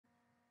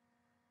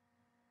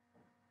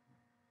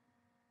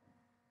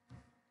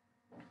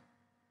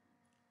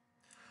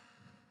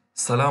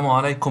Assalamu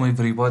alaikum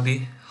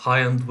everybody. Hi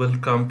and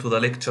welcome to the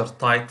lecture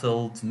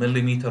titled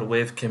Millimeter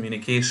Wave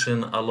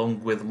Communication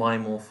along with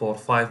MIMO for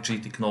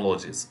 5G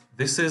technologies.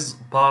 This is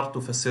part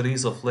of a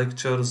series of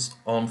lectures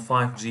on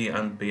 5G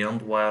and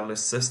beyond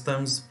wireless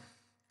systems,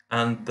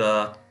 and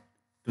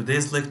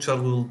today's lecture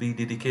will be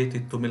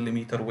dedicated to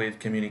millimeter wave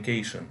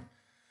communication.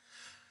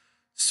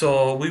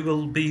 So we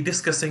will be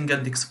discussing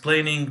and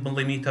explaining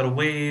millimeter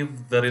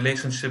wave, the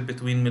relationship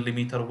between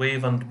millimeter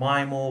wave and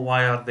MIMO,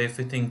 why are they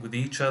fitting with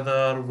each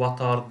other,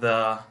 what are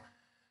the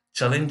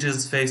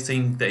challenges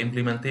facing the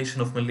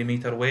implementation of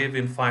millimeter wave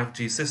in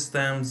 5G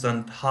systems,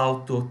 and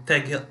how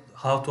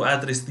to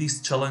address these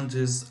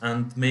challenges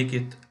and make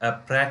it a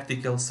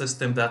practical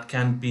system that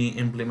can be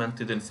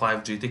implemented in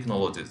 5G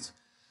technologies.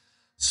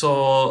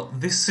 So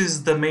this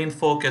is the main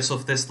focus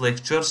of this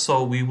lecture.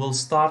 So we will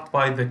start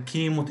by the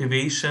key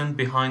motivation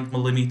behind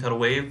millimeter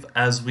wave.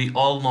 As we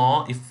all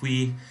know, if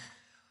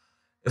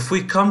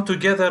we come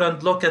together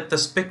and look at the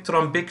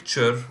spectrum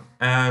picture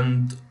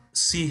and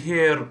see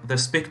here the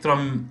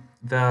spectrum,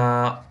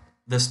 the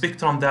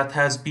spectrum that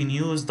has been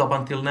used up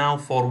until now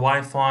for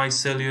Wi-Fi,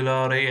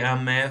 cellular,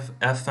 AM,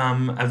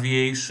 FM,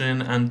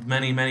 aviation, and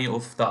many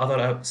of the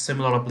other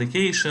similar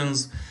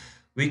applications,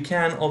 we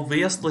can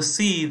obviously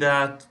see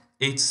that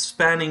it's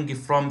spanning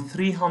from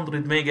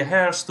 300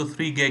 megahertz to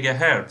 3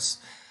 gigahertz.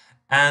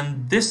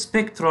 And this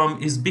spectrum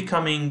is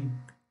becoming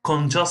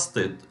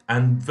congested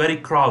and very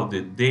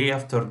crowded day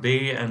after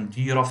day and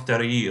year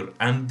after year.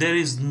 And there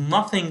is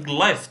nothing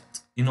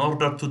left in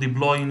order to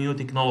deploy new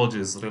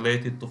technologies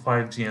related to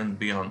 5G and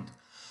beyond.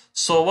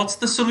 So what's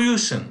the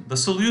solution? The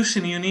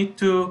solution, you need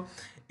to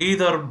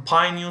either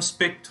buy new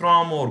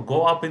spectrum or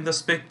go up in the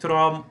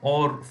spectrum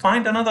or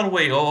find another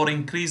way, or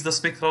increase the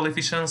spectral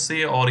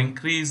efficiency or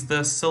increase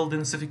the cell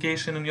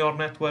densification in your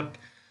network,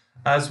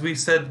 as we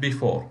said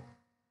before.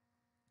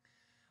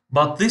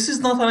 But this is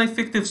not an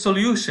effective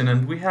solution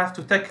and we have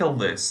to tackle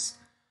this.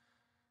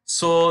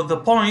 So the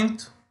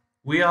point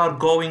we are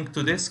going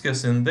to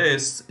discuss in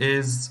this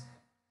is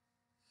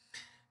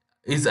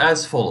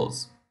as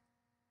follows.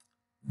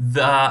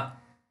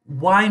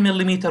 Why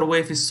millimeter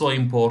wave is so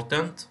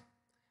important.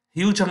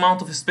 Huge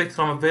amount of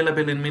spectrum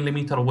available in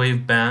millimeter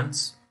wave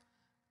bands.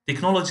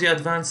 Technology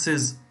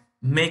advances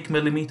make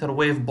millimeter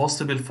wave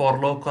possible for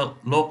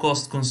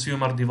low-cost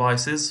consumer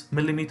devices.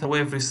 Millimeter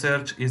wave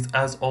research is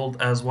as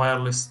old as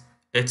wireless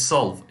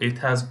itself. It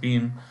has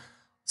been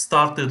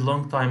started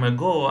long time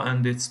ago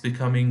and it's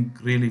becoming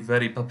really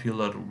very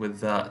popular with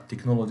the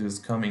technologies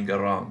coming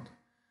around.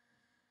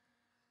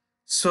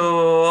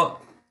 So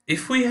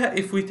if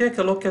we take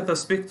a look at the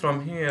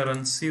spectrum here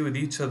and see with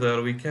each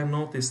other, we can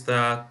notice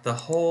that the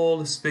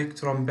whole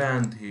spectrum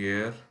band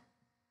here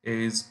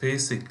is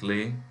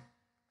basically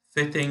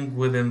fitting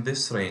within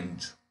this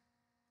range.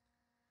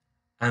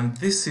 And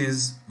this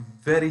is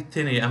very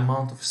tiny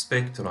amount of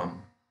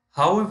spectrum.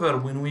 However,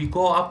 when we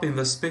go up in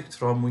the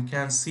spectrum, we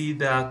can see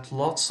that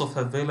lots of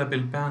available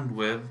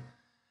bandwidth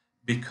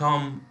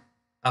become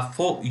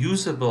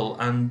usable,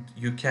 and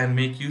you can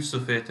make use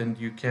of it and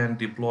you can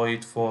deploy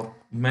it for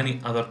many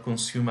other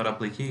consumer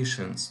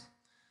applications.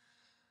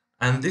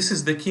 And this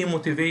is the key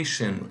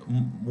motivation.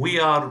 We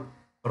are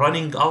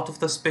running out of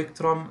the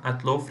spectrum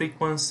at low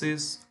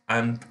frequencies,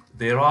 and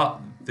there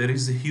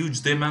is a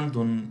huge demand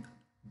on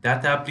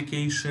data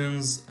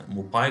applications,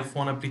 mobile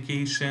phone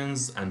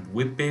applications, and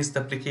web-based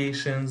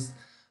applications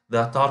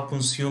that are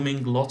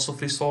consuming lots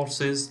of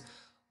resources,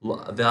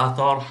 that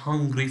are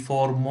hungry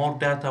for more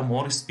data,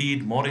 more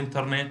speed, more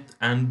internet,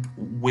 and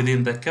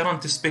within the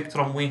current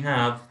spectrum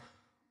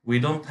we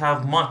don't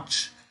have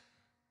much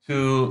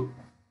to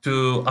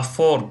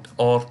afford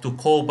or to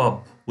cope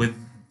up with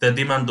the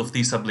demand of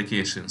these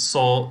applications.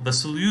 So the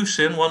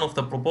solution, one of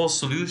the proposed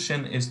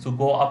solution, is to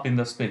go up in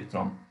the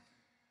spectrum.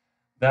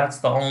 That's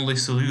the only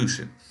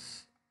solution.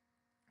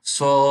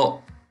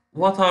 So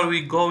what are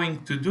we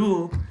going to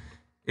do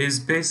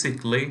is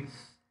basically,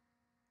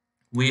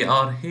 we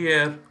are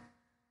here,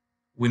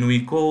 when we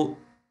go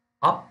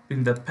up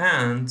in the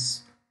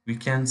bands, we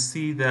can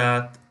see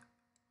that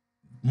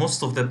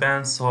most of the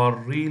bands are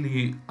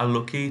really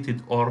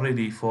allocated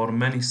already for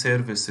many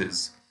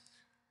services.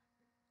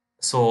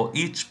 So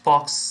each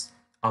box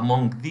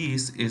among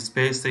these is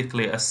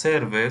basically a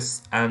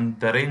service, and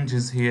the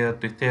ranges here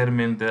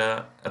determine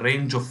the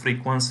range of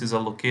frequencies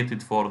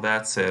allocated for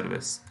that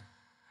service.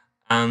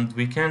 And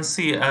we can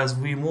see as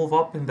we move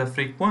up in the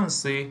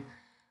frequency,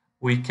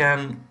 we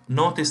can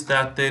notice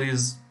that there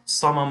is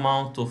some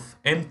amount of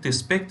empty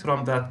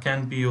spectrum that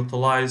can be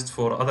utilized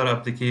for other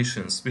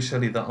applications,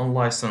 especially the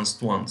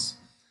unlicensed ones.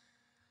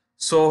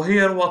 So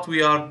here what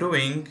we are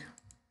doing,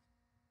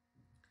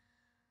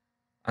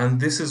 and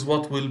this is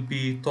what we'll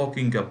be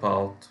talking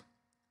about.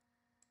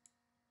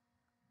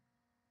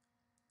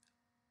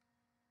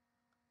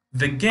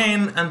 The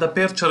gain and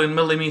aperture in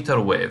millimeter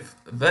wave.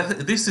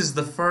 This is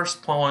the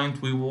first point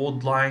we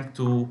would like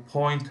to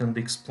point and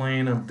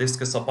explain and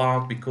discuss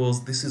about,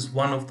 because this is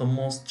one of the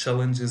most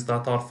challenges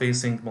that are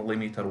facing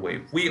millimeter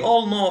wave. We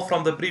all know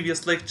from the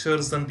previous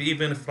lectures and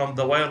even from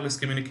the wireless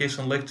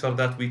communication lecture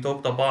that we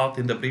talked about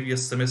in the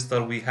previous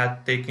semester we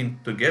had taken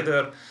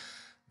together,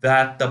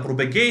 that the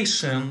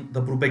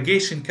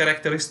propagation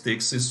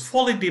characteristics is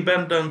fully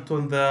dependent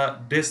on the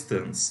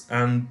distance,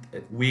 and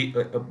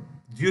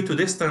due to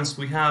distance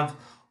we have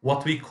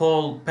what we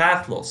call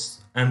path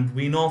loss, and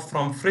we know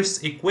from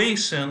Frisch's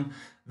equation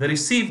the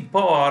received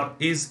power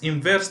is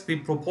inversely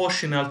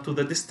proportional to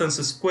the distance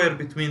square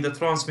between the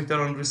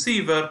transmitter and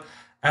receiver,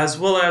 as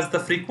well as the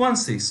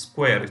frequency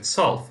square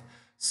itself.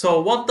 So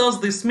what does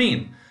this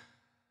mean?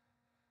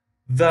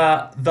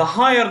 The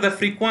higher the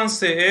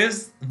frequency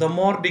is, the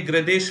more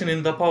degradation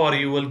in the power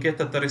you will get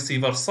at the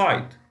receiver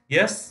side.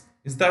 Yes?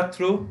 Is that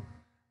true?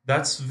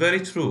 That's very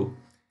true.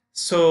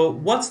 So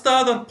what's the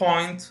other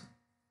point?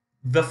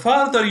 The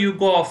farther you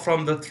go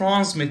from the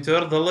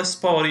transmitter, the less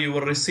power you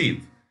will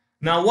receive.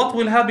 Now what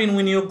will happen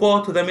when you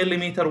go to the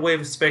millimeter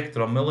wave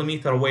spectrum,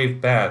 millimeter wave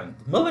band?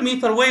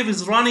 Millimeter wave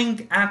is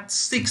running at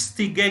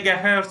 60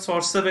 gigahertz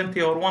or 70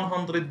 or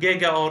 100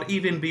 giga or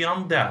even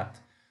beyond that.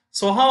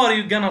 So how are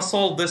you gonna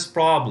solve this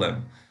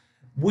problem?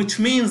 Which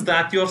means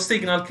that your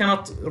signal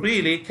cannot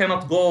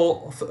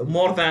go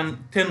more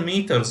than 10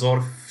 meters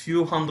or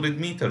few hundred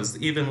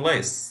meters, even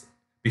less.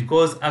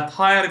 Because at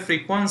higher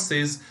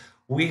frequencies,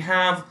 we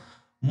have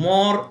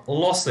more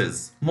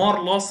losses.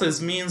 More losses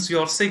means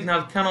your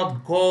signal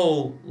cannot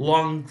go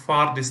long,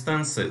 far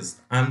distances.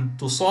 And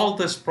to solve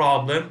this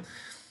problem,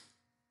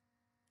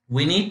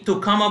 we need to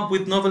come up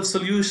with novel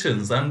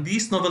solutions. And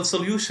these novel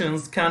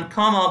solutions can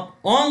come up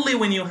only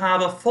when you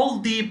have a full,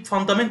 deep,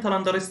 fundamental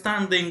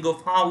understanding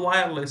of how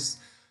wireless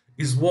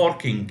is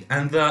working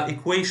and the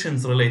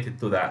equations related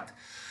to that.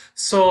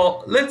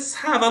 So let's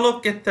have a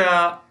look at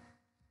the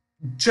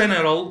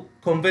general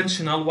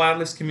conventional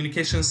wireless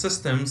communication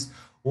systems,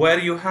 where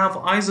you have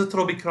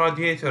isotropic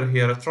radiator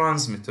here, a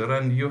transmitter,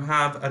 and you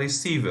have a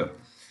receiver.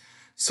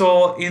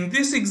 So in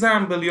this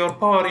example, your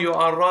power, you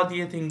are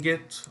radiating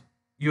it,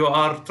 you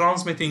are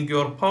transmitting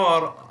your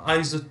power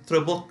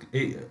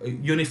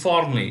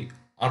uniformly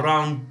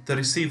around the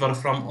receiver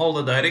from all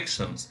the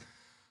directions.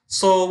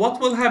 So what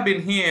will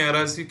happen here,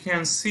 as you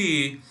can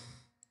see,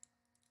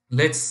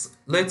 let's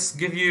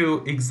give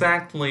you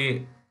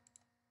exactly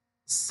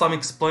some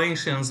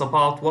explanations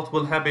about what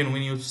will happen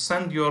when you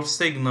send your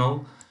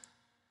signal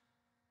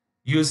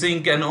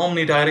using an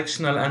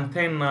omnidirectional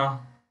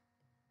antenna,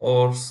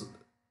 or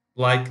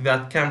like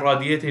that can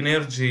radiate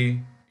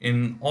energy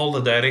in all the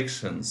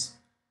directions.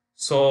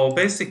 So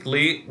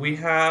basically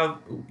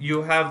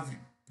you have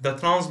the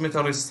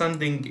transmitter is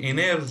sending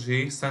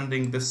energy,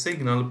 sending the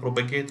signal,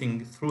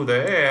 propagating through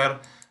the air,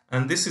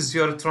 and this is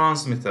your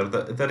transmitter.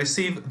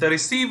 The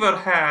receiver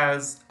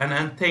has an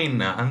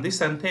antenna, and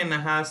this antenna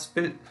has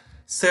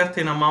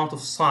certain amount of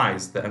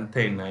size, the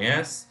antenna,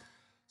 yes?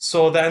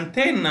 So the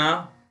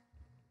antenna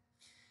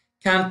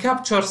can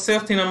capture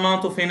certain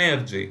amount of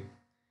energy.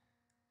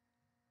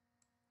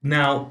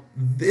 Now,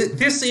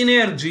 this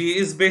energy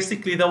is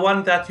basically the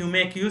one that you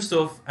make use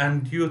of,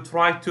 and you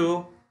try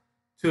to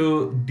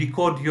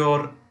decode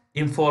your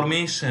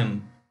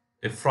information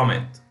from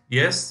it,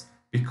 yes?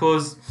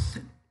 Because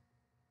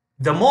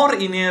the more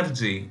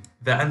energy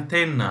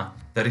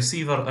the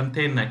receiver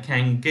antenna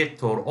can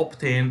get or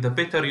obtain, the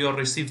better your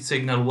received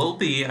signal will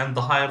be and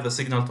the higher the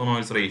signal to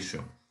noise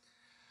ratio.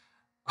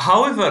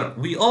 However,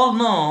 we all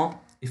know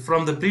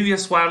from the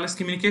previous wireless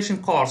communication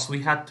course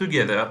we had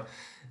together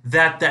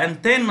that the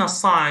antenna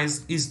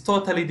size is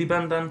totally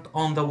dependent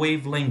on the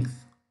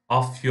wavelength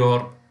of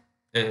your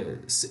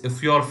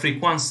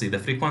frequency, the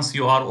frequency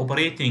you are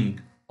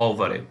operating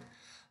over it.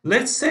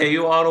 Let's say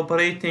you are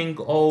operating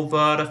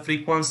over a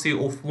frequency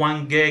of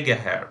 1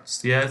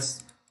 gigahertz,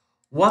 yes?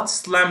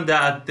 What's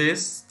lambda at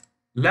this?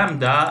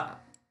 Lambda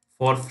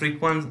for a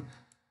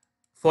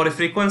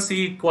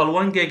frequency equal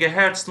 1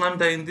 gigahertz,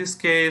 lambda in this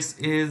case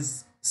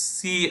is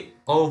C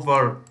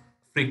over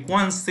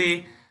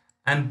frequency,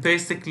 and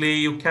basically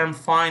you can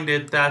find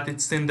it that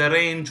it's in the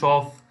range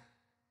of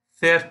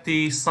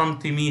 30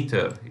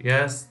 centimeter,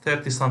 yes,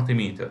 30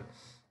 centimeter.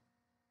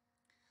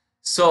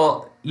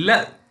 So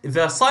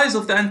the size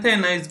of the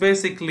antenna is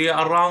basically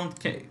around,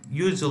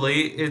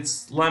 usually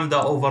it's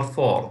lambda over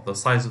 4, the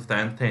size of the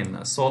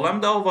antenna. So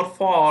lambda over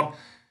 4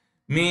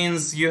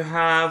 means you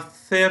have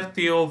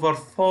 30 over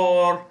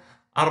 4,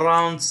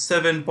 around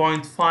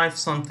 7.5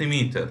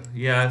 centimeter,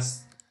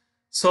 yes.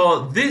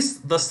 So the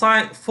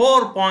size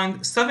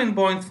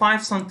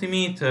 7.5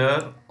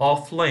 centimeter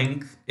of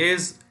length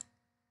is,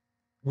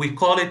 we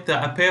call it the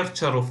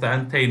aperture of the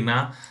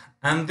antenna,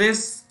 and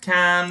this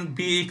can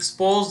be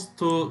exposed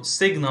to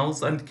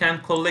signals and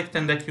can collect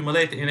and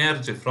accumulate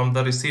energy from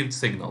the received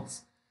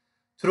signals.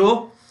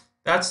 True?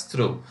 That's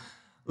true.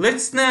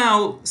 Let's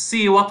now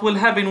see what will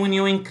happen when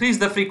you increase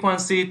the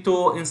frequency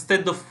to,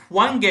 instead of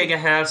 1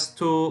 gigahertz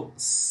to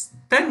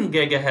 10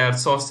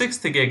 gigahertz or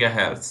 60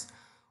 gigahertz.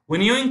 When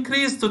you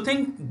increase to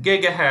 10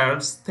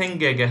 gigahertz,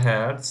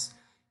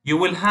 you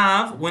will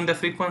have, when the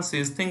frequency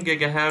is 10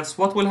 gigahertz,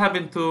 what will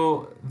happen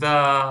to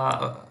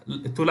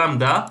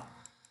lambda?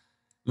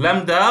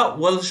 Lambda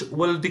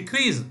will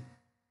decrease,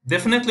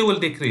 definitely will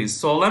decrease.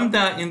 So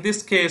lambda in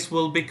this case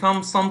will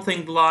become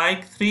something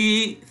like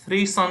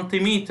 3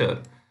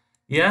 centimeter.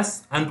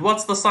 Yes, and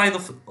what's the size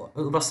of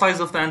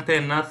the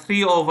antenna?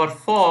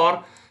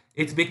 3/4.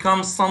 It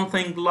becomes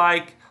something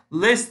like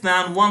less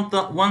than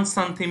 1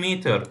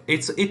 centimeter.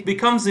 It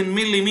becomes in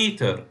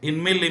millimeter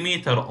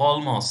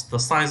almost the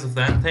size of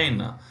the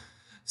antenna.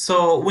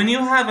 So when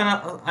you have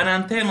an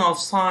antenna of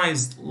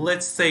size,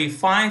 let's say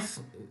 5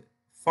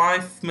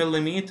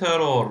 millimeter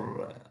or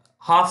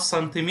half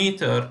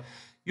centimeter,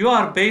 you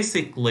are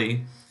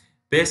basically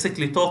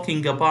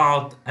talking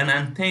about an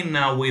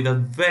antenna with a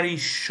very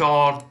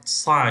short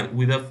size,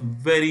 with a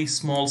very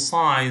small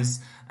size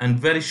and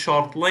very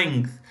short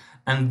length,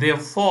 and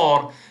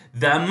therefore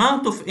the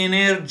amount of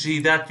energy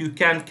that you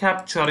can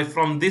capture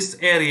from this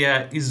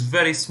area is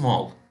very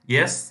small.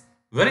 Yes,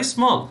 very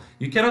small.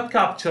 You cannot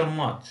capture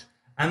much,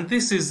 and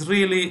this is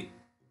really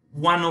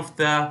one of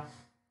the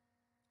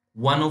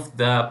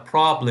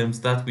problems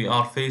that we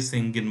are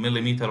facing in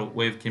millimeter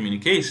wave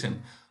communication.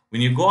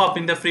 When you go up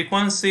in the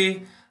frequency,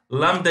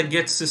 lambda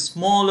gets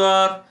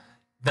smaller,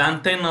 the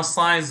antenna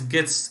size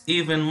gets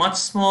even much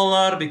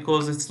smaller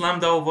because it's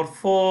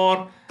lambda/4,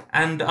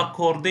 and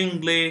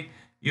accordingly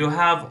you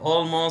have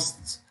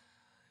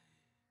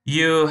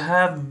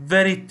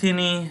very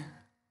tiny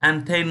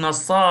antenna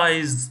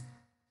size,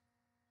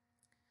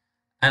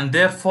 and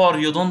therefore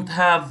you don't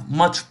have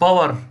much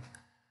power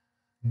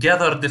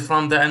gathered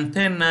from the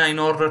antenna in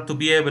order to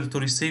be able to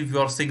receive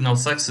your signal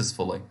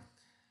successfully.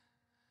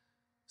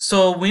 So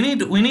we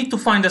need to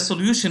find a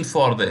solution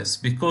for this,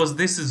 because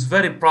this is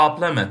very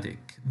problematic.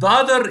 The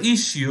other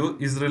issue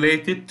is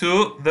related to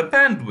the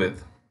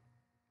bandwidth.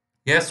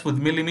 Yes, with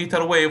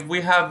millimeter wave we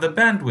have the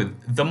bandwidth.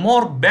 The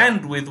more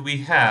bandwidth we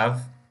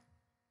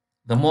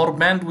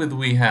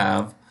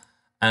have,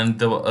 and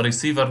the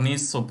receiver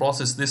needs to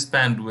process this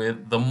bandwidth,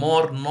 the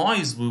more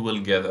noise we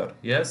will gather.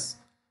 Yes,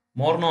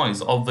 more noise,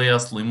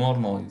 obviously more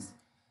noise,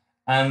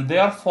 and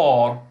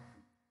therefore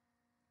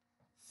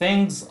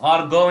things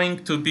are going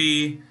to be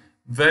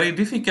very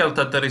difficult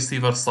at the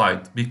receiver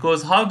side, because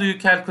how do you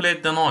calculate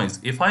the noise?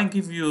 If I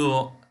give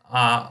you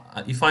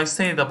if I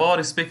say the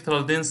power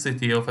spectral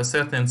density of a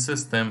certain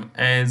system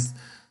is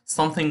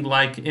something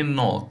like N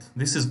naught,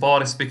 this is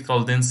power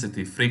spectral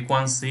density,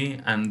 frequency,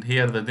 and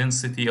here the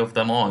density of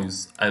the noise.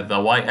 The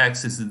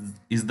y-axis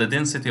is the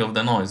density of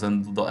the noise, and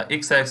the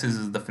x-axis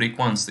is the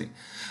frequency.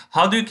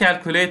 How do you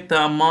calculate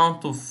the amount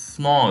of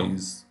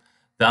noise?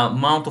 The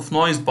amount of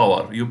noise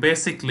power.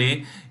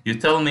 You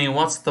tell me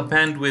what's the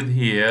bandwidth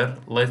here.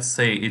 Let's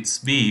say it's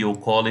B, you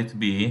call it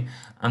B,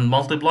 and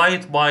multiply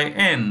it by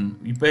N.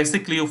 You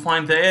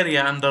find the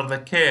area under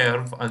the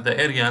curve, the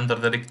area under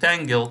the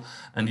rectangle,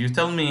 and you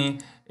tell me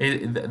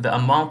the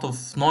amount of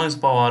noise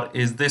power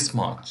is this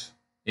much.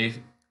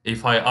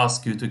 If I ask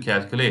you to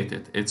calculate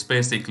it, it's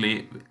basically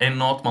N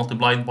naught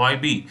multiplied by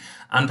B.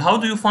 And how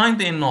do you find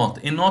N naught?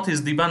 N naught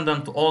is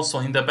dependent also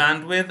in the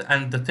bandwidth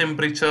and the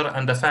temperature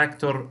and a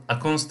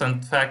constant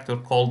factor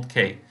called K.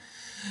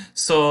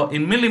 So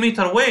in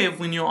millimeter wave,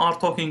 when you are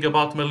talking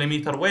about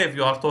millimeter wave,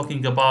 you are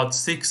talking about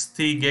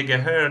 60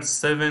 gigahertz,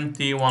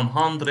 70,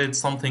 100,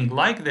 something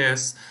like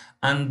this.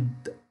 And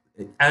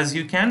as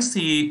you can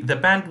see, the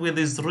bandwidth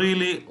is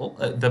really,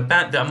 the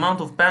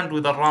amount of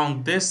bandwidth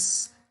around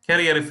this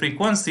carrier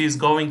frequency is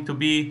going to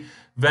be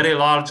very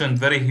large and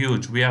very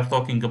huge. We are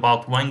talking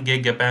about 1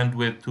 giga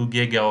bandwidth, 2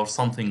 giga or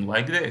something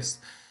like this.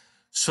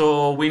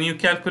 So when you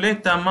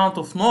calculate the amount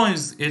of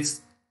noise,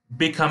 it's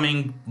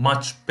becoming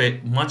much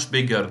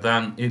bigger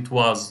than it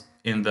was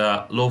in the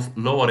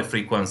lower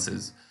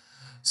frequencies.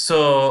 So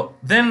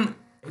then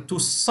to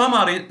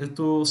summarize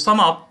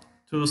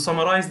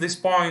this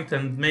point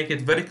and make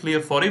it very clear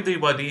for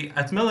everybody,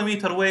 at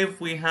millimeter wave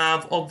we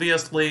have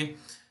obviously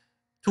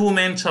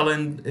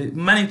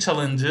many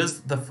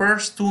challenges. The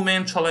first two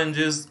main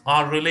challenges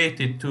are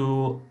related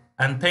to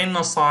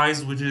antenna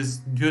size, which is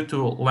due to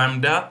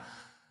lambda.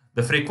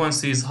 The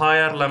frequency is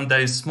higher, lambda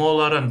is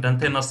smaller, and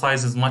antenna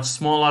size is much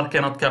smaller,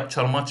 cannot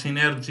capture much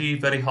energy,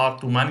 very hard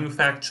to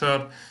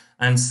manufacture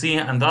and see.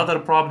 And the other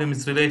problem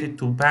is related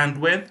to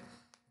bandwidth.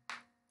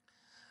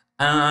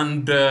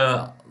 And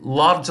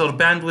larger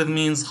bandwidth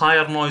means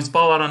higher noise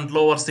power and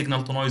lower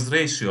signal to noise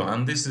ratio.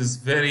 And this is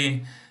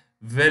very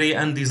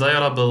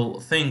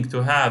undesirable thing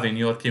to have in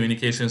your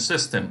communication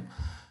system.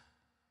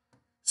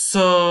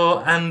 So,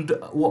 and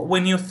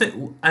when you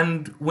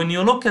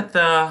look at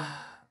the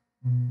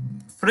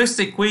first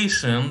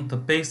equation, the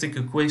basic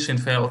equation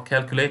for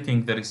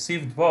calculating the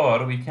received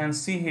power, we can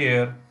see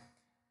here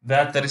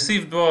that the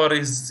received power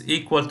is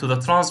equal to the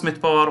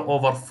transmit power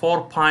over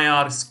 4 pi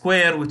r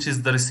square, which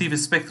is the received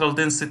spectral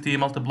density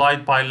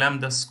multiplied by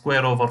lambda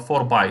square over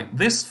 4 pi.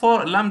 This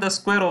lambda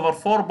square over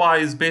 4 pi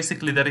is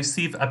basically the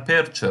receive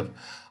aperture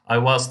I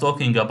was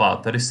talking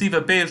about. The receive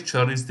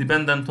aperture is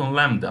dependent on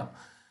lambda.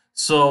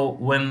 So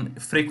when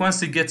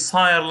frequency gets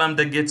higher,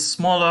 lambda gets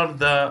smaller,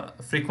 the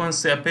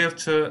frequency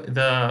aperture,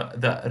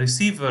 the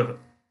receiver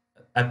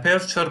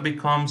aperture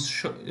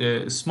becomes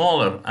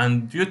smaller,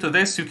 and due to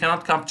this you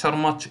cannot capture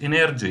much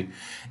energy.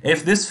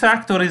 If this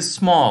factor is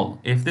small,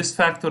 this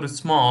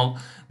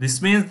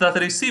means that the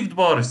received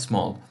bar is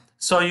small.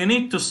 So you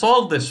need to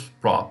solve this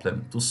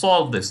problem, to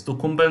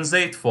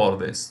compensate for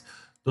this,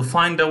 to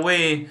find a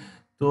way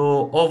to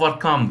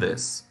overcome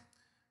this.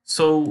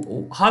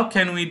 So how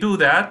can we do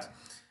that?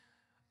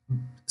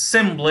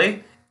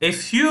 Simply,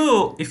 if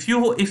you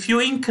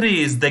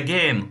increase the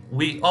gain,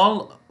 we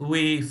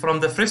from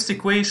the first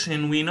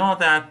equation we know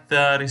that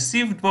the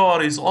received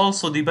power is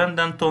also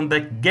dependent on the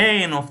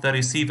gain of the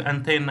receive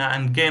antenna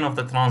and gain of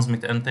the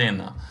transmit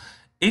antenna.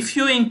 If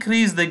you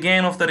increase the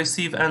gain of the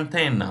receive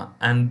antenna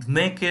and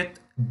make it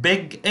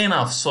big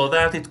enough so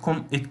that it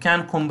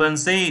can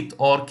compensate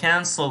or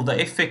cancel the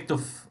effect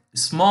of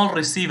small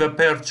receive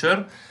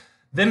aperture,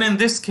 then in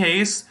this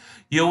case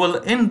you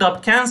will end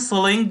up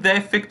cancelling the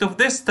effect of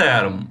this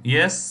term.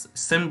 Yes,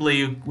 simply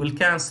you will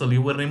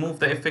remove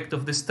the effect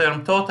of this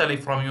term totally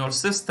from your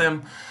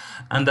system,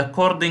 and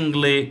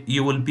accordingly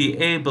you will be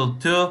able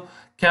to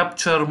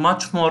capture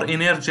much more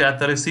energy at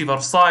the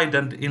receiver side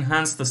and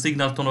enhance the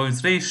signal to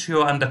noise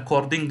ratio, and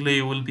accordingly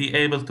you will be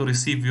able to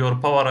receive your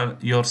power,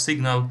 your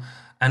signal,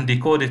 and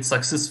decode it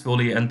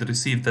successfully and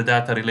receive the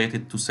data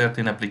related to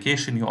certain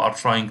application you are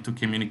trying to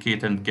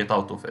communicate and get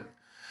out of it.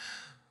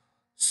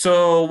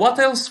 So what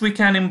else we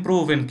can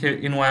improve in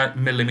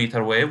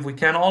millimeter wave? We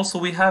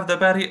have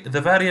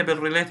the variable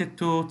related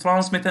to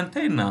transmit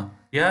antenna.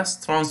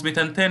 Yes, transmit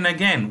antenna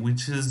again,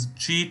 which is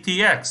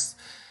GTX.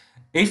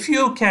 If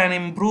you can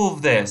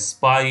improve this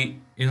by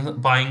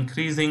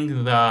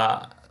increasing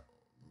the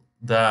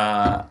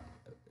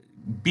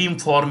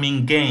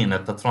beamforming gain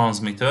at the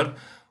transmitter,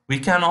 we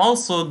can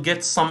also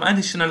get some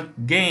additional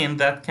gain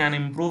that can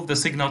improve the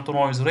signal to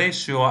noise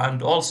ratio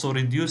and also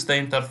reduce the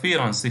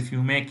interference if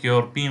you make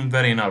your beam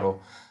very narrow.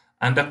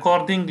 And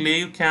accordingly,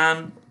 you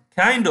can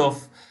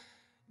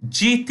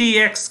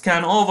GTX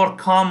can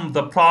overcome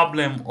the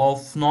problem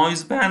of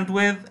noise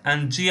bandwidth,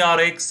 and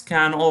GRX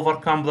can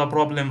overcome the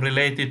problem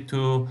related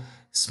to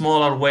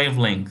smaller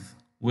wavelength,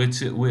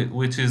 which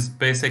is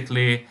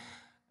basically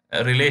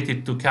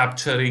related to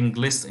capturing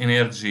less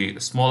energy,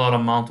 smaller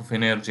amount of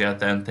energy at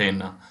the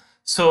antenna.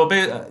 So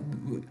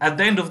at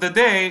the end of the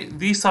day,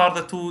 these are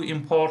the two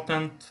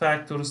important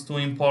factors, two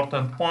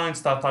important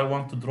points that I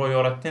want to draw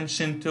your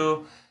attention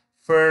to.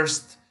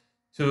 First,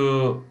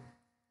 to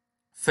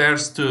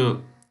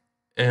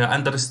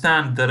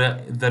understand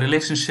the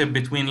relationship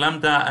between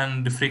lambda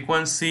and the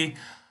frequency,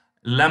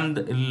 the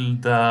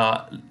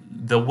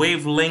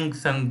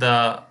wavelength and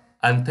the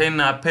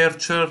antenna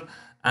aperture,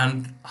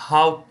 and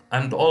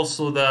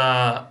also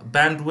the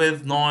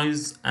bandwidth,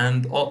 noise,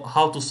 and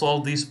how to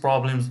solve these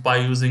problems by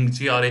using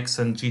GRX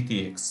and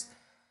GTX.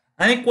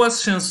 Any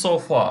questions so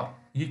far?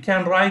 You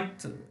can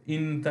write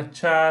in the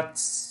chat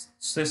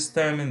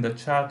system, in the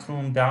chat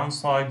room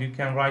downside, you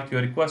can write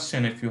your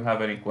question if you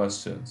have any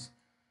questions.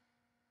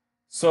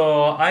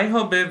 So I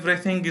hope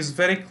everything is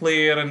very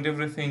clear and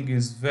everything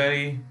is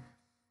very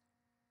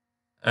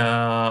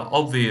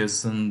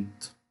obvious and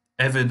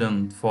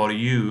evident for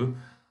you,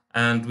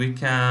 and we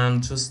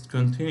can just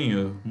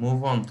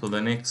move on to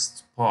the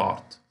next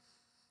part.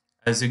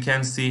 As you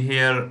can see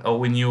here,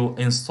 when you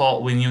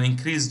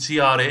increase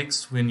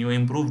GRX, when you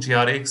improve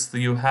GRX,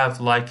 you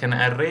have like an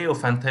array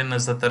of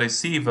antennas at the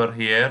receiver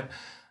here,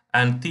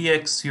 and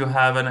TX you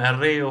have an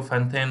array of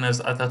antennas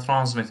at the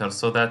transmitter,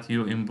 so that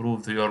you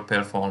improve your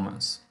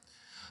performance.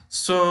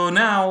 So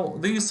now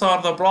these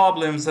are the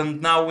problems,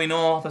 and now we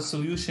know the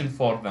solution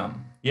for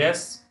them.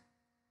 Yes,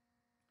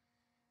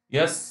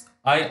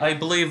 I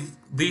believe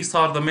these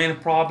are the main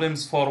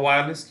problems for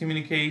wireless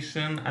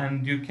communication,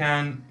 and you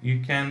can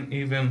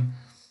even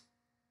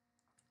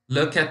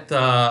look at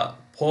the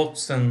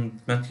books and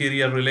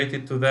material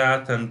related to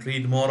that and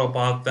read more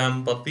about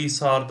them, but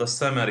these are the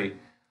summary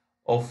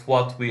of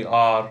what we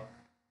are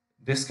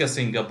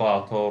discussing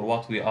about or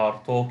what we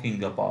are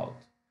talking about.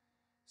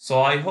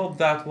 So I hope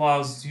that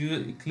was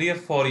clear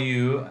for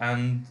you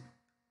and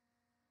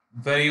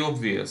very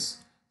obvious.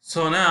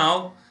 So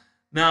now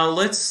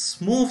let's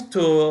move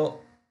to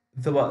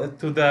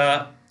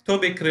the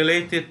topic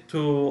related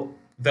to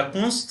the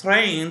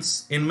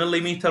constraints in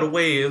millimeter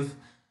wave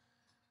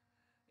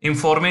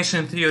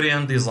information theory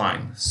and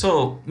design.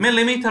 So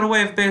millimeter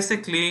wave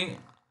basically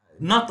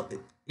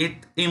it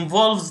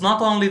involves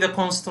not only the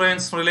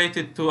constraints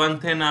related to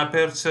antenna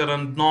aperture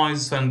and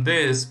noise and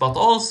this, but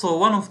also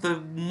one of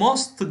the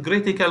most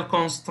critical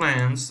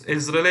constraints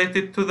is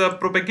related to the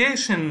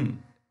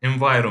propagation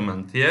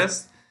environment.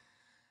 Yes,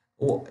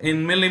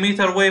 in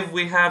millimeter wave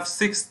we have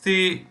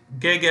 60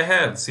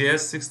 gigahertz.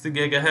 Yes, 60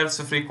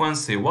 gigahertz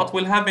frequency. What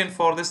will happen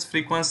for this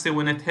frequency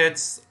when it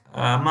hits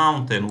a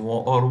mountain,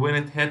 or when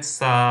it hits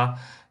a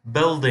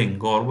building,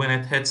 or when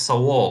it hits a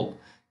wall?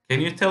 Can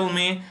you tell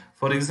me,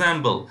 for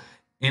example,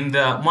 in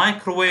the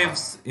microwave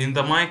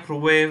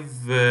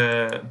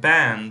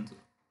band,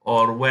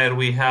 or where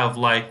we have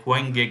like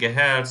 1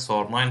 gigahertz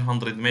or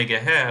 900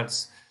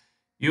 megahertz,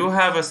 you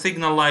have a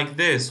signal like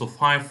this of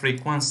high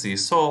frequency.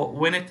 So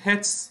when it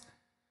hits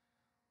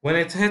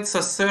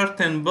a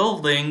certain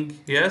building,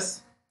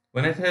 yes,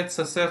 when it hits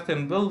a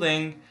certain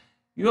building,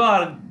 you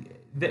are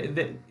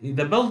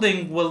the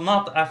building will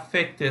not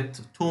affect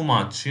it too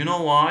much. You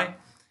know why?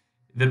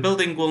 The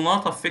building will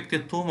not affect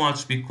it too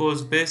much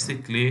because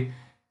basically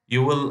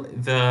you will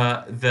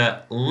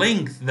the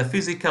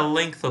physical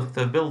length of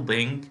the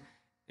building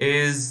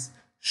is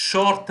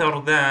shorter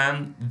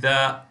than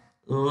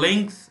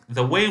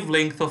the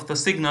wavelength of the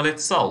signal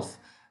itself,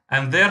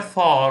 and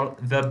therefore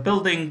the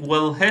building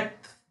will hit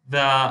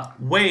the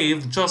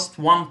wave just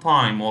one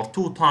time or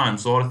two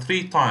times or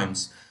three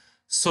times.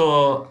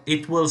 So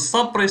it will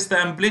suppress the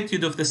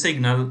amplitude of the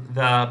signal.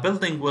 The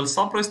building will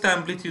suppress the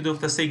amplitude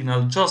of the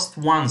signal just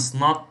once,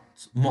 not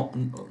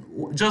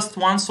just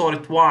once or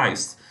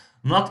twice,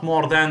 not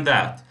more than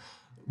that.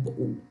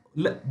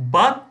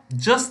 But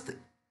just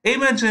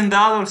imagine the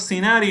other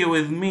scenario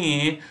with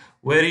me,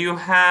 where you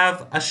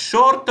have a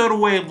shorter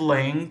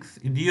wavelength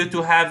due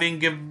to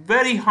having a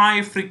very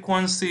high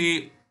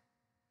frequency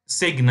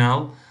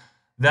signal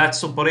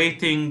that's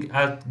operating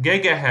at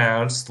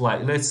gigahertz,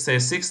 like let's say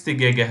 60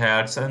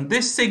 gigahertz, and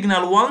this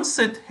signal, once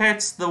it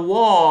hits the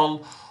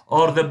wall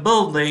or the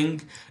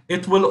building,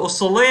 it will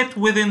oscillate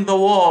within the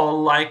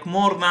wall like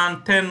more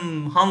than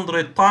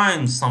 100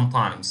 times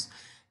sometimes.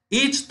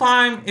 Each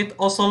time it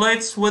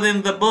oscillates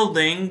within the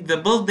building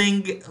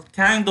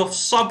kind of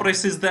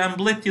suppresses the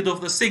amplitude of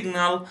the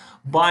signal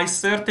by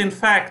certain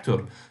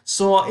factor.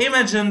 So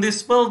imagine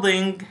this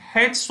building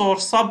hits or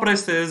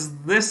suppresses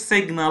this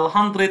signal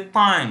 100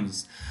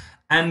 times,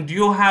 and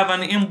you have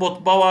an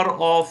input power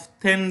of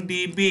 10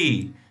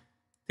 dB,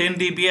 10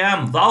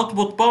 dBm. The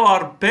output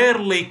power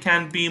barely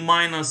can be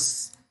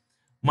minus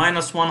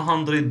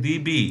 100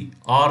 dB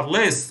or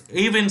less.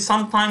 Even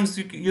sometimes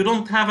you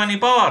don't have any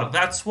power.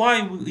 That's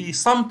why we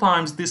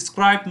sometimes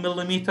describe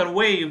millimeter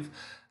wave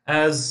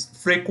as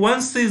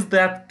frequencies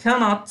that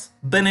cannot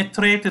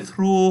penetrate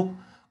through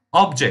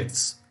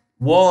objects,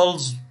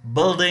 walls,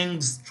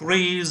 buildings,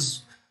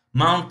 trees,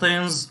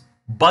 mountains,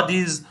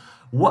 bodies.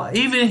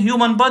 Even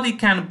human body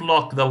can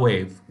block the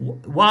wave.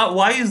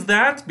 Why is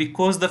that?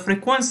 Because the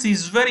frequency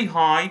is very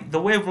high,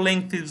 the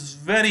wavelength is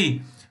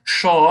very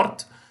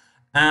short,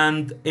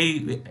 and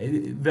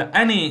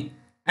any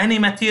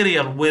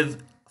material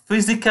with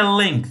physical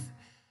length,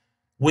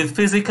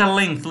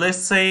 let's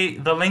say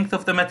the length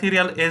of the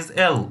material is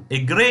L,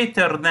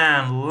 greater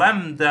than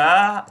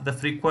lambda, the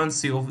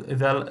frequency of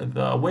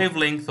the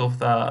wavelength of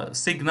the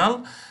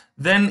signal,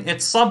 then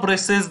it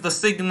suppresses the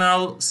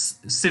signal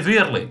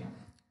severely,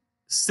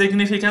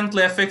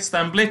 significantly affects the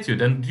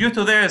amplitude. And due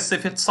to this,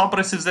 if it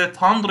suppresses it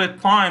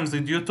 100 times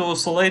due to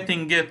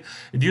oscillating it,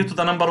 due to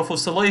the number of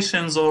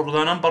oscillations or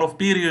the number of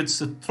periods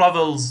it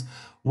travels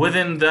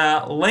within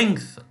the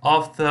length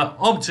of the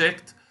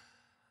object,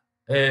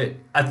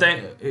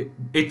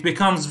 it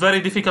becomes very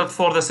difficult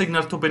for the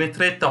signal to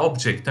penetrate the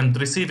object and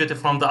receive it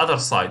from the other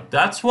side.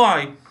 That's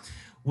why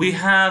we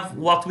have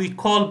what we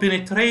call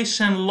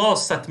penetration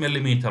loss at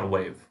millimeter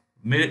wave.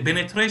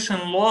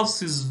 Penetration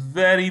loss is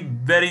very,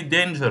 very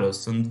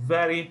dangerous and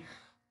very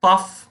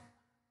tough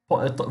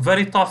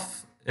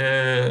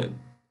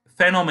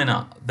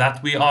phenomena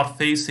that we are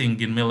facing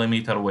in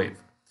millimeter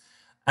wave.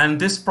 And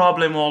this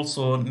problem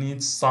also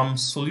needs some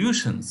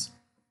solutions.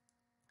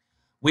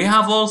 We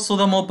have also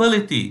the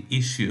mobility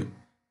issue.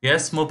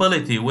 Yes,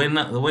 mobility. When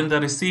the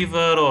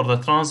receiver or the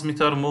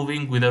transmitter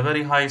moving with a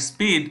very high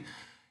speed,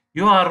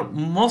 you are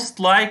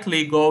most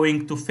likely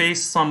going to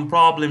face some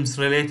problems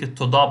related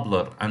to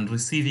Doppler, and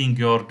receiving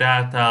your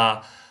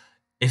data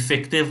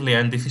effectively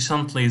and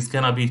efficiently is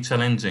gonna be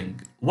challenging.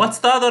 What's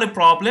the other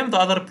problem? The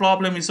other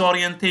problem is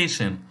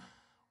orientation.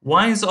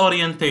 Why is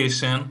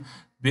orientation?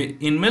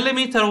 In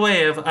millimeter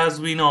wave,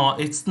 as we know,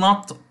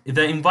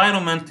 the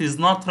environment is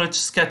not rich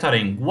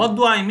scattering. What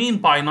do I mean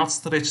by not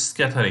rich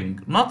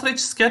scattering? Not rich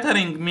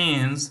scattering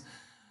means,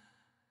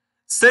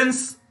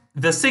 since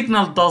the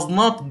signal does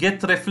not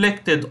get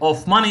reflected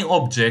off many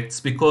objects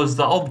because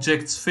the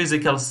object's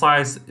physical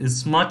size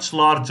is much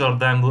larger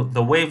than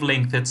the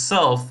wavelength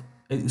itself,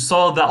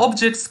 so the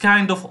objects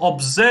kind of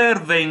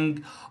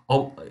observing,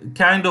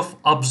 kind of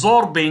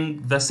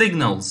absorbing the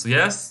signals,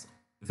 yes?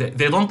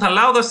 They don't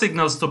allow the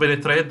signals to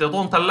penetrate, they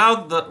don't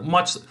allow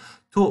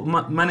too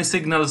many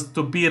signals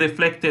to be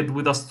reflected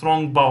with a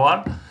strong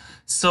power.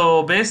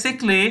 So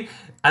basically,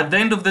 at the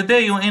end of the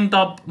day, you end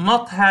up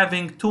not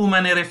having too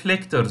many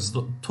reflectors,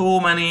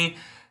 too many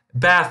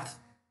path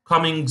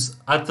comings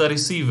at the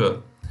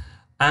receiver.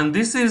 And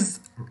this is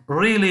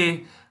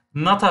really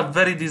not a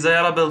very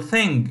desirable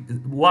thing.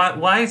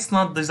 Why it's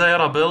not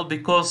desirable?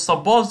 Because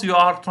suppose you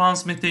are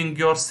transmitting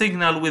your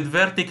signal with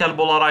vertical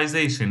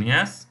polarization,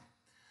 yes?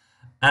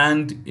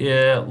 And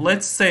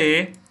let's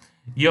say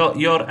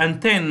your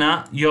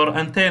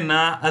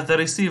antenna at the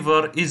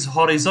receiver is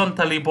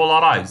horizontally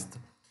polarized.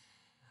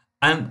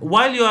 And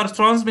while you are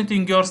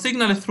transmitting your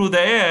signal through the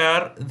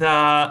air,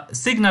 the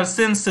signal,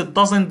 since it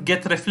doesn't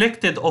get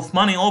reflected of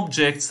many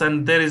objects,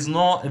 and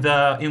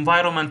the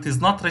environment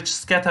is not rich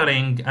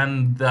scattering,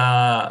 and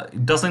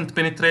it doesn't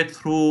penetrate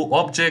through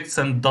objects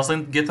and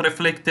doesn't get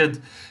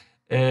reflected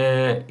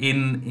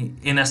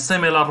in a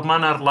similar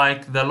manner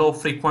like the low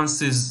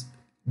frequencies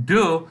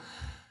do.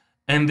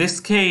 In this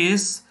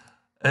case,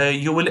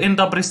 you will end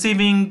up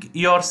receiving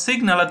your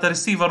signal at the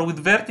receiver with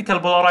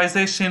vertical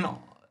polarization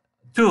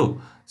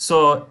too.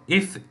 So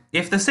if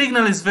the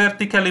signal is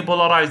vertically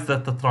polarized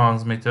at the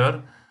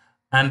transmitter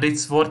and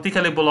it's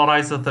vertically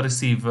polarized at the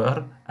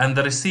receiver, and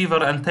the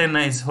receiver antenna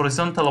is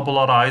horizontally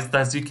polarized,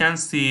 as you can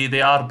see,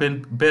 they are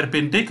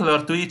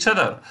perpendicular to each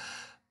other.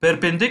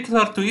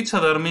 Perpendicular to each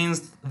other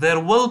means there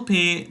will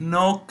be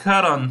no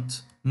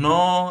current,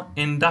 no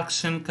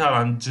induction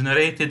current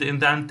generated in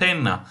the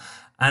antenna.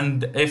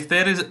 And if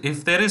there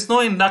is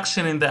no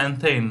induction in the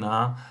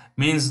antenna,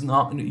 means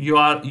you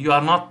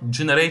are not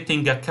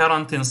generating a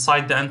current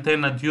inside the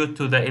antenna due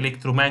to the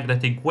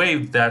electromagnetic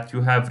wave that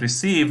you have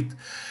received.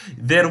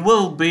 There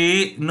will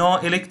be no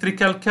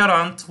electrical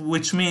current,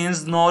 which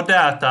means no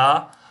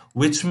data,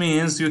 which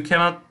means you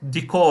cannot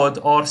decode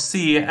or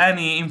see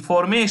any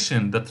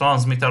information the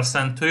transmitter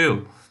sent to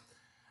you.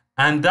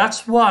 And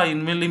that's why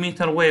in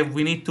millimeter wave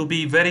we need to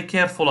be very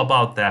careful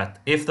about that.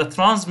 If the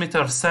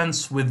transmitter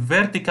sends with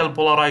vertical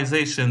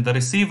polarization, the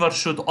receiver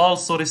should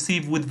also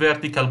receive with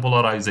vertical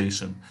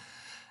polarization.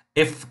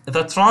 If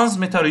the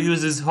transmitter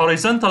uses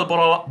horizontal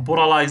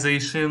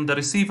polarization, the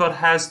receiver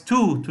has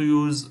to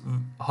use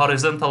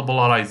horizontal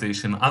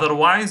polarization.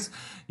 Otherwise,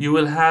 you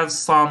will have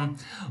some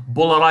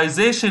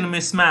polarization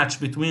mismatch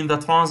between the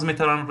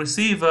transmitter and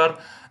receiver,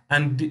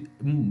 and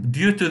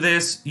due to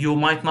this, you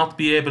might not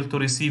be able to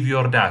receive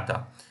your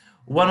data.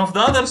 One of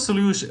the other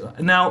solutions,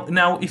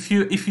 now if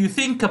you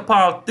think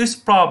about this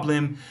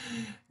problem,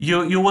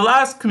 you will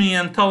ask me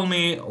and tell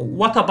me,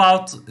 what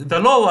about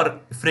the lower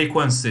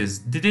frequencies?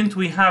 Didn't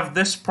we have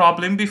this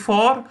problem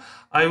before?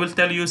 I will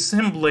tell you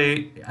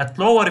simply, at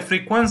lower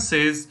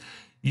frequencies,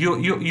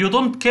 you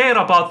don't care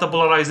about the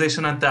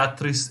polarization at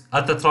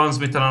the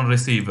transmitter and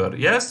receiver.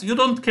 Yes, you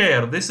don't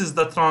care. This is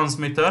the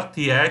transmitter,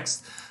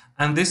 TX,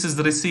 and this is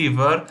the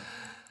receiver,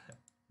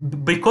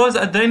 because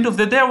at the end of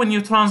the day, when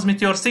you transmit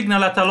your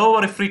signal at a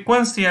lower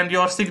frequency and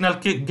your signal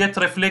get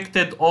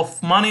reflected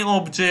of many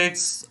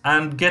objects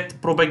and get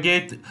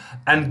propagate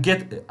and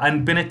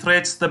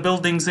penetrates the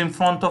buildings in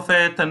front of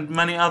it and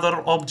many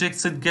other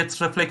objects, it gets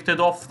reflected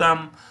off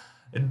them.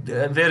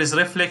 There is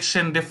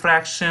reflection,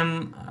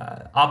 diffraction,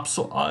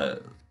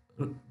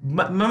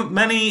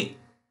 many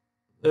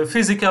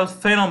physical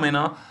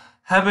phenomena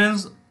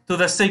happens to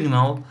the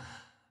signal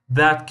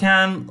that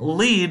can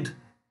lead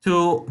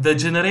to the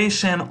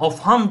generation of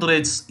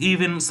hundreds,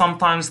 even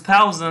sometimes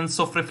thousands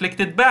of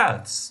reflected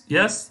paths,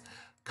 yes,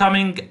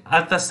 coming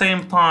at the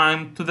same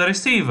time to the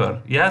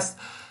receiver, yes.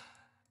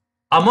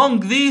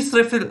 Among these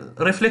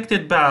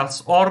reflected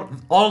paths, or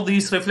all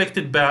these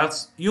reflected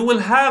paths, you will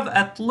have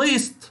at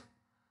least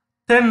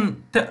tens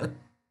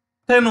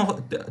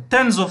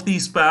of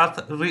these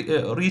paths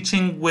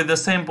reaching with the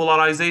same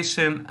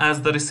polarization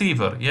as the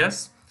receiver,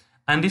 yes.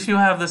 And if you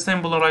have the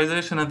same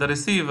polarization as the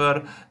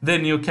receiver,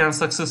 then you can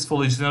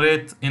successfully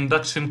generate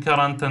induction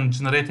current and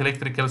generate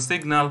electrical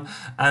signal,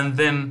 and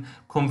then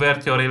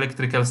convert your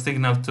electrical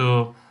signal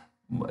to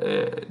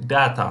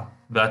data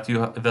that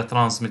the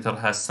transmitter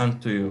has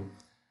sent to you.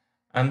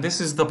 And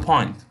this is the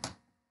point.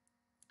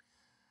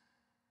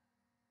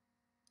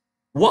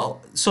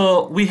 Well,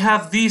 so we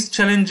have these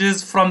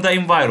challenges from the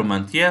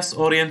environment. Yes,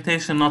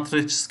 orientation, not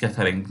rich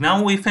scattering.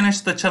 Now we finish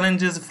the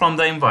challenges from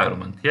the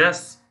environment.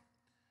 Yes.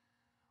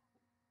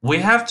 We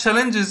have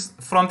challenges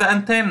from the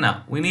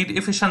antenna. We need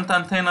efficient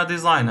antenna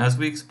design, as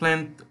we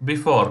explained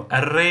before.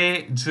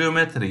 Array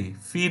geometry,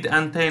 feed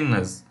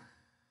antennas.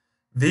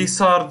 These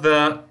are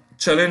the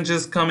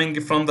challenges coming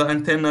from the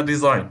antenna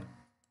design.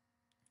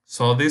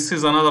 So this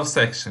is another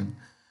section.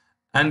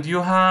 And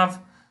you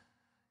have,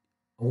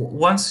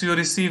 once you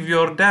receive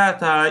your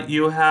data,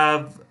 you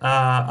have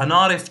an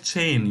RF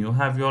chain. You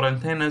have your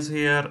antennas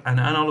here, an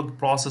analog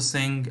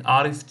processing,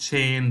 RF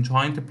chain,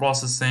 joint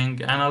processing,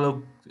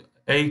 analog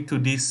A to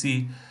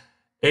DC,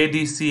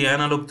 ADC,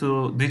 analog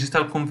to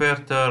digital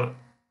converter,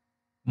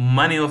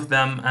 many of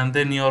them, and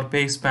then your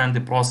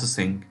baseband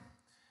processing.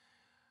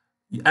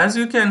 As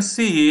you can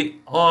see,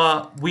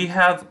 we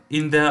have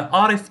in the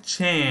RF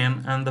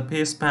chain and the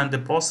baseband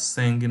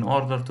processing, in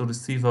order to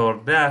receive our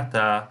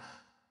data,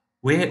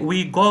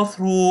 we go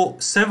through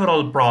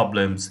several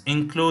problems,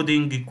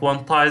 including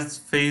quantized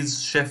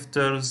phase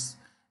shifters,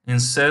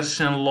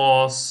 insertion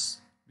loss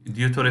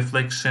due to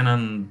reflection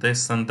and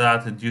this and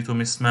that, due to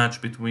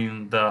mismatch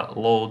between the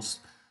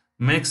loads,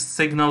 mixed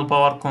signal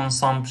power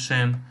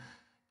consumption.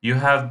 You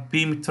have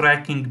beam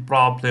tracking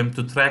problem,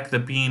 to track the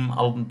beam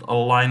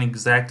align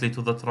exactly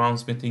to the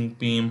transmitting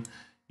beam.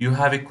 You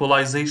have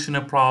equalization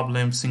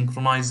problem,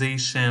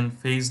 synchronization,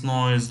 phase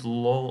noise,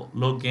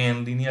 low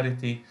gain,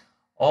 linearity.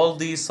 All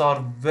these are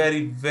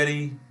very,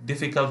 very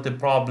difficult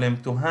problem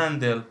to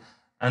handle,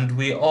 and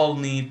we all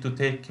need to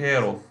take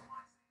care of.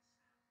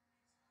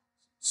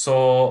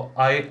 So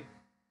I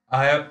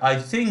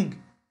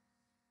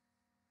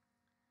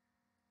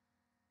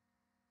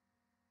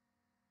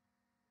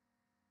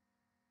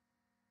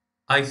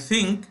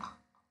think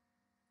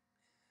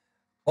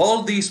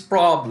all these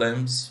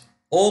problems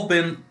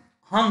open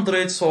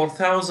hundreds or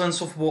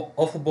thousands of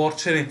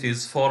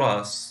opportunities for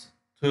us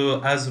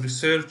to, as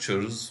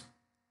researchers,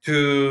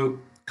 to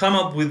come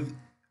up with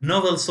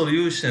novel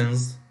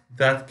solutions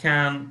that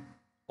can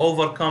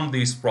overcome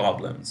these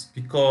problems.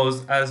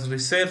 Because as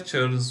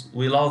researchers,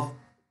 we love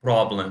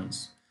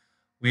problems.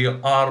 We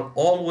are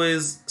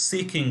always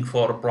seeking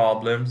for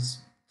problems,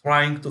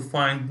 trying to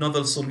find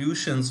novel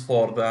solutions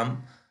for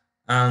them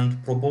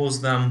and propose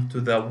them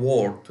to the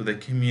world, to the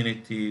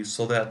community,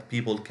 so that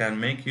people can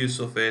make use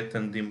of it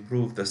and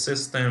improve the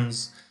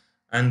systems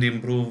and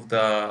improve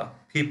the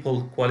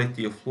people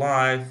quality of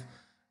life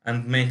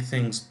and make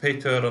things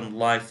better and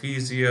life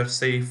easier,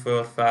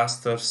 safer,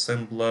 faster,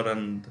 simpler,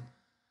 and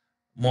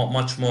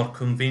much more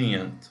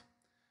convenient.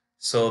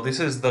 So this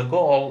is the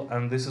goal,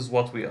 and this is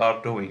what we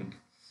are doing.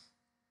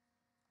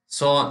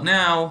 So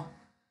now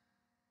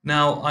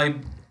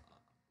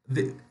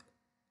the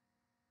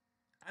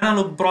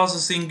analog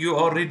processing, you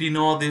already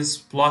know this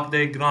block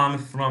diagram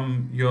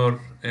from your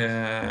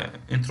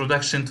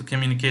introduction to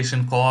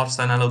communication course,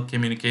 analog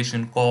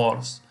communication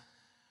course.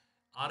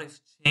 RF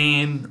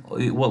chain,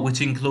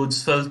 which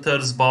includes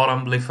filters, power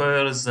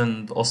amplifiers,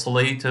 and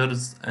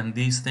oscillators, and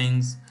these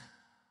things.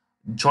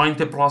 Joint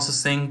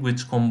processing,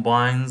 which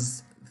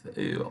combines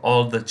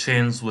all the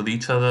chains with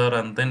each other,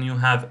 and then you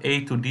have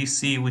A to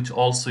DC, which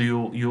also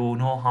you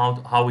know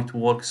how it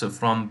works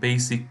from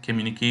basic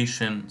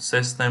communication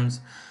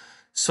systems.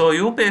 So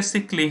you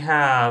basically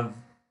have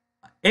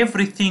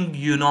everything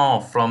you know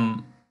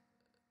from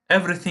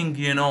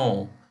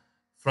the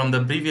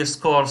previous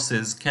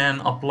courses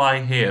can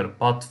apply here,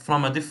 but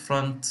from a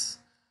different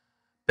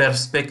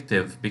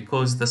perspective,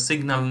 because the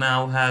signal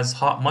now has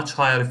much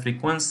higher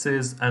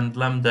frequencies and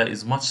lambda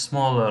is much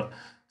smaller.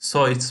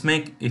 So it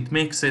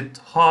makes it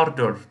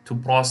harder to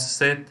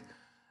process it.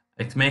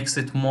 It makes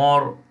it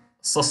more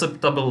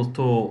susceptible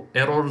to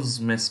errors,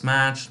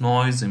 mismatch,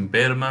 noise,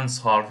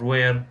 impairments,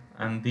 hardware,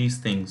 and these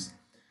things.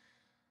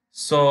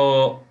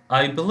 So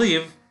I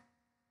believe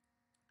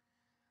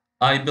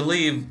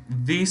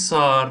these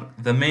are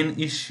the main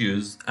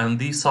issues, and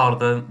these are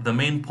the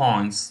main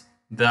points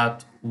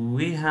that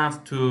we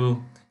have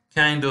to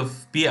kind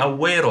of be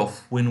aware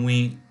of when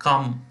we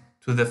come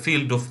to the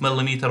field of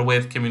millimeter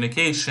wave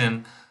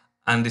communication,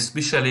 and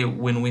especially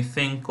when we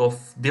think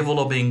of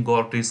developing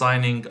or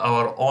designing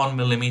our own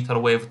millimeter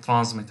wave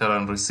transmitter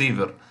and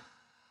receiver.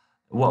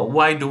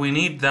 Why do we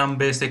need them?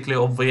 Basically,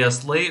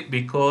 obviously,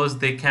 because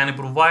they can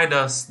provide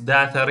us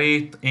data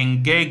rate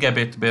in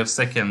gigabit per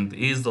second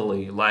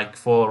easily, like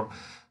for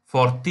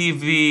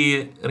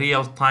TV,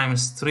 real-time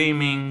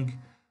streaming,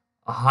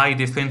 high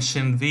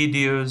definition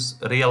videos,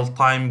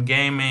 real-time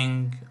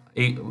gaming,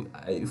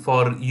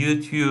 for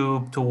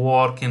YouTube to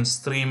work in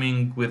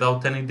streaming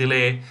without any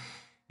delay.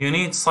 You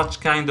need such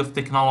kind of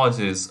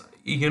technologies.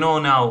 You know,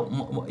 now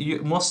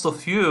most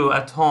of you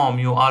at home,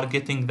 you are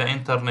getting the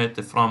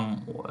internet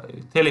from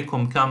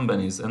telecom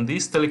companies, and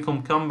these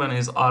telecom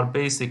companies are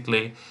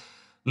basically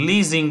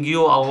leasing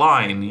you a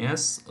line.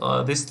 Yes,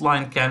 this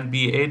line can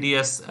be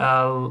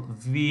ADSL,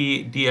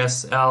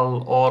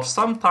 VDSL, or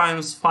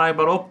sometimes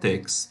fiber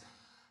optics.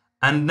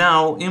 And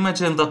now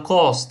imagine the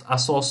cost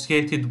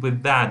associated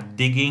with that,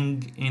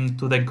 digging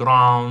into the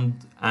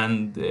ground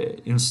and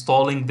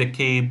installing the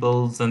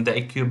cables and the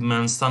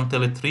equipments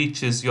until it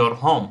reaches your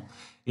home.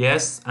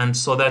 Yes, and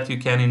so that you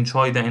can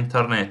enjoy the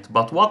internet.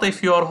 But what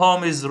if your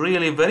home is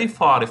really very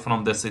far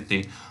from the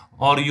city,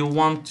 or you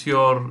want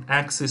your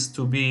access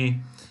to be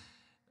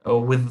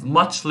with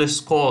much less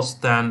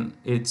cost than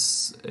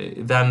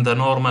the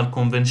normal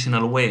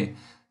conventional way?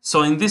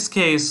 So in this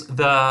case,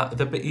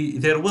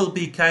 there will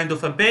be kind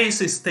of a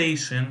base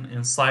station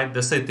inside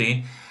the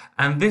city,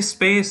 and this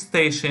base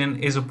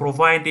station is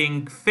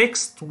providing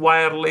fixed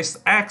wireless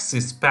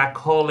access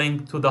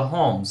backhauling to the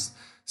homes.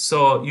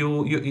 So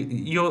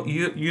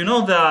you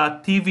know the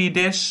TV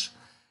dish,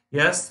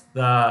 yes,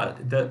 the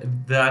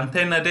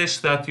antenna dish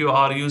that you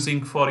are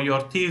using for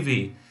your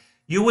TV.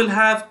 You will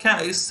have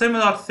a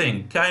similar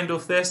thing, kind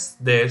of this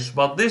dish,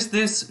 but this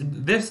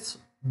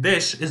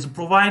dish is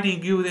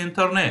providing you the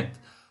internet,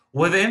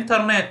 with the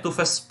internet of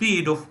a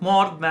speed of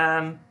more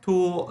than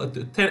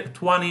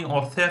 20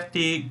 or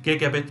 30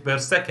 gigabit per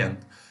second.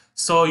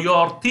 So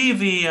your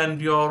TV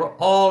and your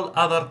all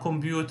other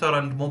computer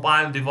and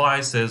mobile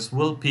devices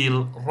will be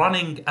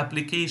running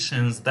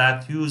applications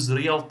that use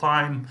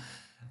real-time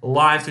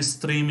live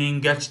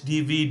streaming,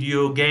 HD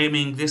video,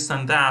 gaming, this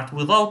and that,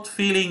 without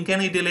feeling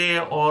any delay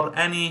or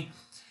any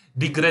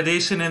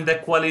degradation in the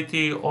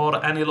quality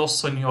or any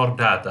loss in your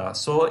data.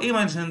 So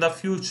imagine the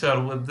future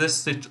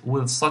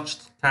with such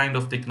kind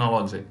of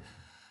technology.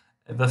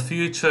 The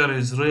future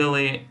is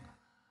really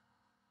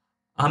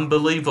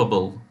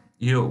unbelievable.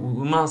 we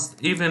must,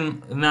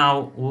 even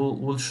now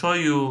we'll show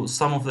you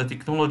some of the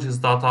technologies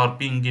that are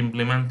being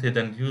implemented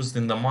and used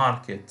in the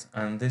market,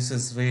 and this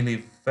is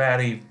really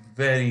very,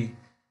 very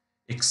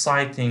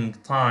exciting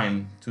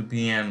time to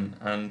be in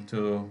and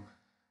to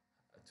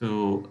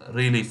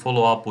really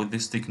follow up with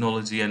this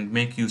technology and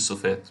make use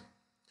of it.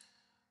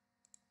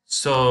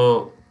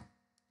 So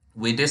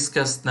we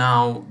discussed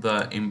now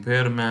the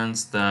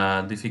impairments,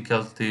 the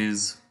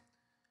difficulties,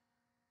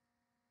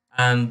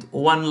 and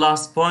one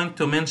last point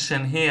to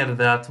mention here,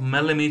 that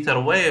millimeter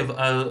wave,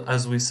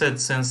 as we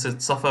said, since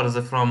it suffers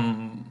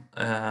from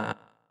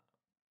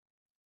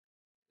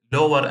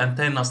lower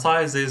antenna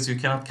sizes, you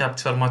cannot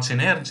capture much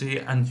energy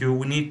and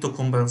you need to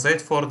compensate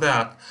for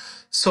that.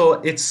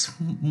 So it's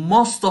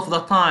most of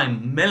the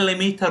time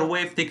millimeter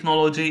wave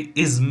technology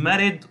is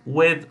married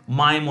with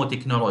MIMO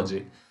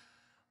technology.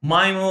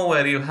 MIMO,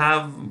 where you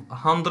have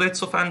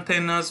hundreds of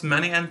antennas,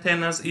 many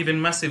antennas, even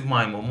massive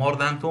MIMO, more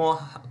than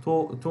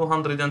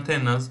 200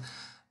 antennas,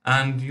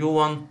 and you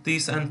want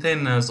these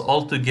antennas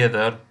all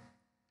together,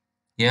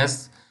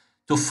 yes,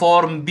 to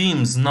form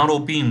beams, narrow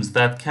beams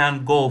that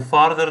can go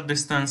farther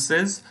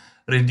distances,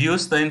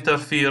 reduce the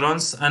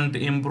interference, and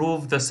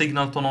improve the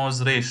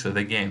signal-to-noise ratio,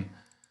 the gain.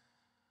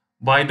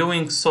 By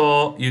doing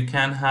so, you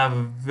can have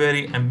a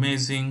very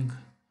amazing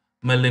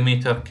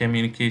millimeter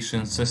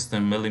communication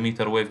system,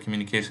 millimeter wave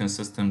communication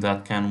system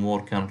that can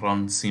work and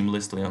run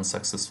seamlessly and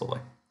successfully.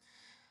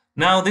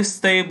 Now this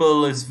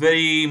table is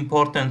very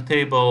important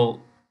table,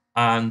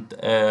 and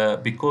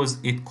because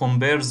it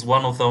compares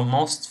one of the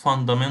most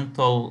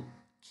fundamental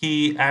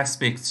key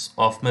aspects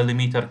of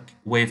millimeter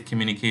wave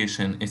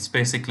communication. It's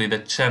basically the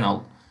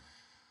channel.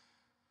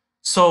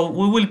 So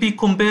we will be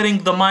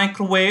comparing the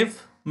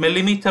microwave,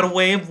 millimeter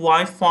wave,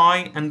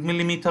 Wi-Fi, and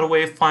millimeter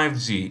wave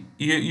 5G.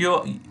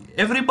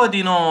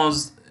 Everybody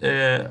knows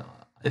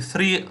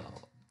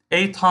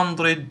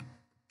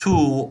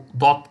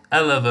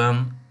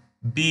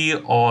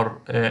 802.11b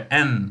or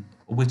n,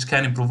 which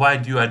can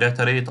provide you a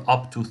data rate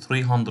up to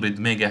 300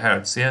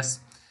 megahertz.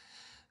 Yes,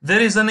 there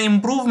is an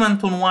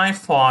improvement on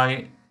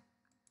Wi-Fi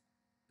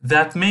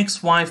that makes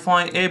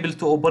Wi-Fi able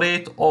to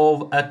operate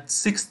at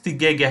 60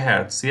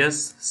 gigahertz.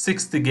 Yes,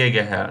 60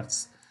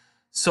 gigahertz.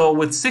 So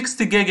with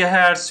 60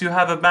 gigahertz, you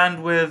have a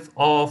bandwidth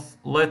of,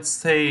 let's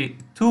say,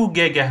 2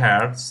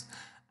 gigahertz,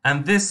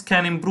 and this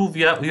can improve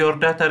your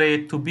data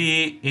rate to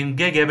be in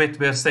gigabit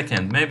per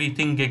second, maybe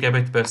 10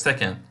 gigabit per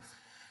second.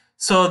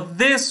 So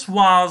this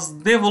was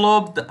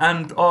developed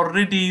and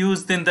already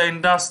used in the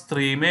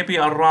industry, maybe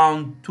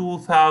around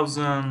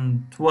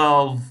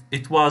 2012.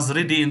 It was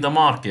ready in the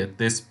market,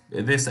 this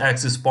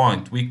access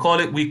point. We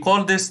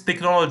call this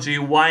technology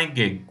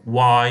Y-gig.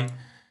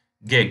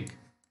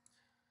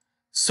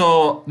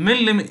 So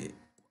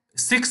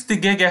 60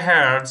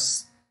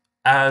 gigahertz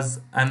as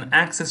an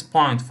access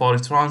point for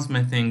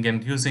transmitting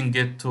and using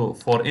it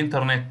for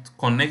internet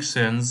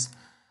connections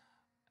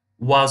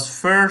was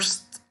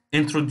first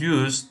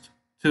introduced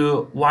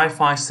to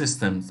Wi-Fi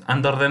systems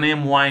under the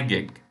name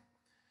Y-gig.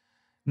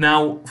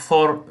 Now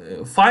for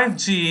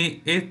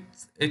 5G,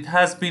 it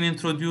has been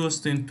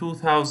introduced in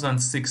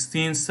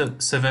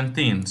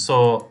 2016-17,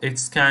 so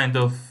it's kind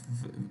of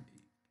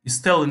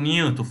still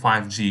new to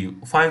 5G.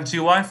 5G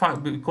Wi-Fi,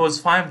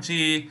 because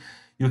 5G,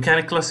 you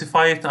can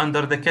classify it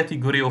under the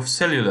category of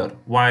cellular,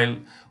 while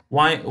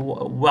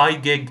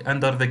Y-gig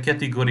under the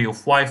category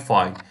of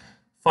Wi-Fi.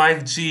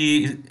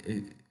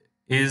 5G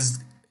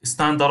is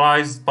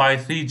standardized by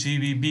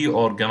 3GPP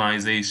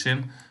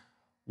organization,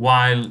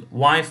 while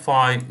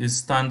Wi-Fi is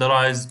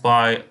standardized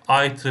by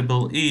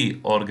IEEE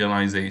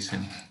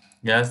organization.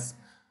 Yes,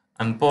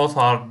 and both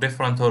are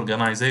different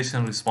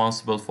organizations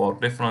responsible for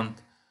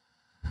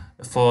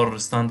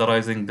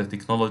standardizing the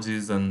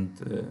technologies and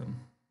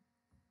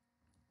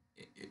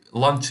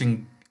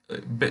launching,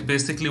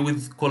 basically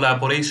with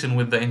collaboration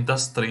with the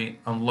industry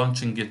and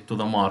launching it to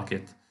the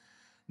market.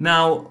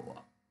 Now,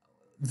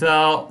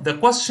 the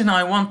question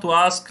I want to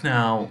ask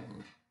now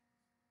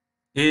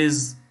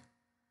is,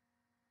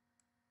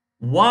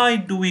 why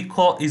do we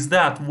call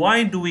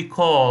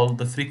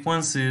the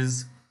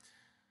frequencies,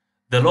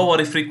 the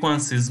lower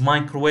frequencies,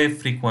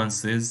 microwave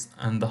frequencies,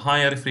 and the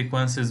higher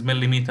frequencies,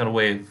 millimeter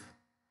wave?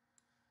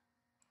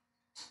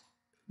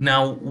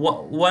 Now,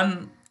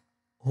 one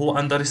who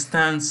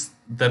understands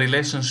the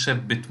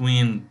relationship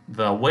between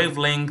the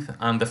wavelength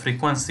and the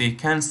frequency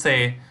can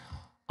say,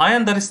 I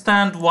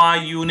understand why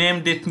you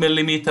named it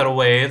millimeter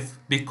wave,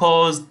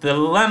 because the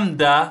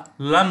lambda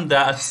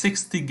at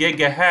 60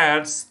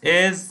 gigahertz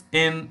is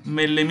in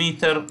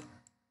millimeter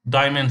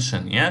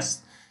dimension.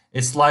 Yes,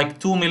 it's like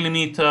 2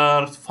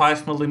 millimeter,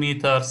 5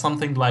 millimeter,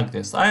 something like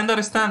this. I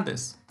understand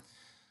this.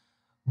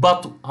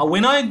 But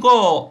when I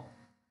go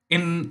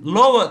in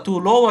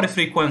lower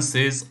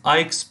frequencies, I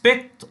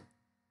expect,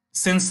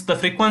 since the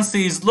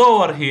frequency is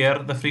lower here,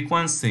 the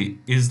frequency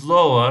is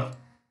lower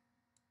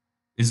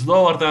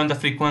than the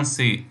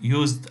frequency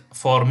used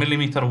for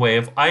millimeter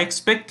wave, I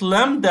expect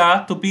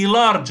lambda to be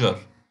larger.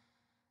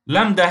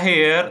 Lambda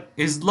here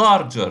is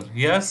larger,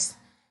 yes?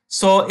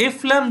 So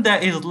if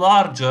lambda is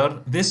larger,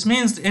 this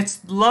means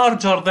it's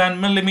larger than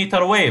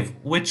millimeter wave,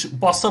 which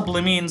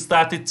possibly means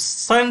that it's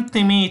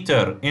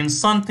centimeter in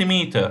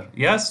centimeter,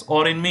 yes,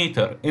 or in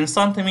meter in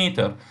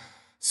centimeter.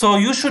 So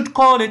you should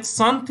call it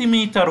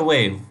centimeter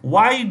wave.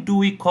 Why do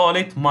we call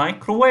it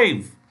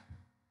microwave?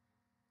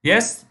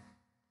 Yes?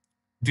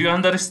 Do you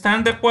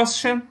understand the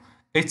question?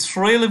 It's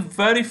really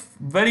very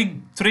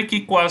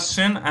tricky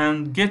question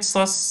and gets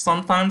us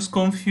sometimes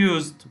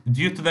confused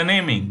due to the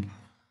naming.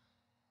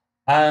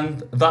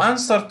 And the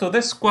answer to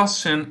this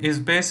question is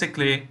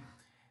basically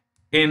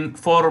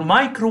for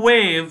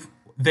microwave,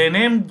 they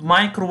named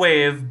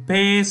microwave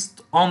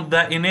based on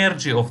the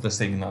energy of the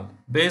signal.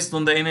 Based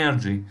on the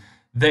energy.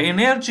 The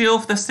energy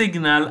of the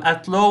signal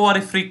at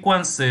lower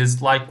frequencies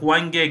like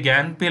 1 giga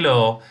and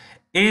below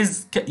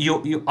is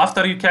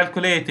after you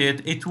calculate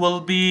it, it will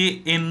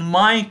be in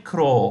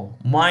micro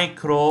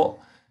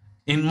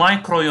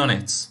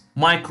units,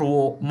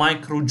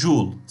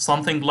 microjoule,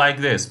 something like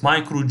this,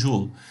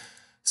 microjoule.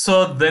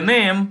 So the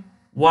name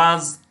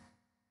was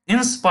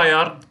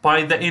inspired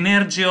by the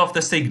energy of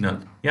the signal.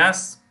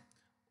 Yes,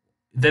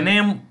 the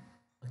name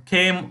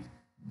came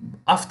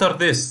after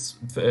this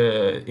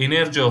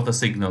energy of the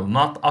signal,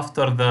 not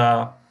after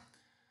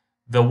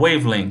the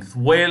wavelength.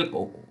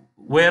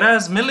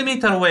 Whereas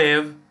millimeter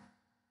wave,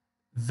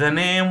 the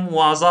name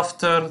was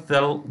after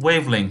the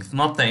wavelength,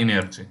 not the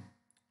energy.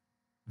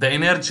 The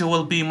energy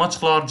will be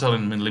much larger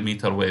in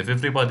millimeter wave.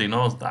 Everybody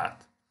knows that.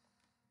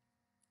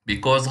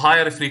 Because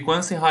higher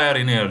frequency, higher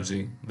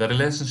energy. The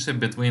relationship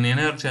between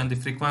energy and the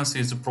frequency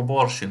is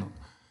proportional.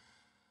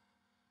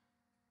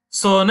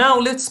 So now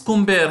let's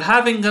compare.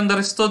 Having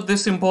understood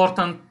this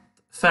important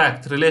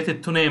fact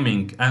related to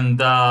naming and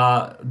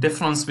the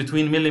difference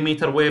between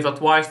millimeter wave at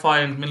Wi-Fi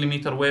and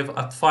millimeter wave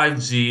at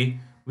 5G,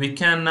 we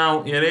can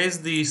now erase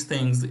these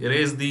things,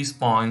 erase these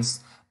points,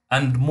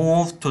 and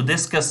move to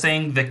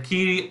discussing the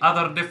key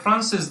other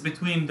differences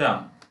between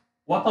them.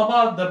 What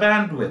about the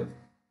bandwidth?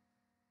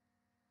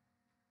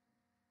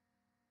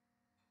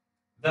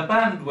 The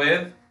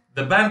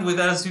bandwidth,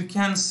 as you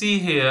can see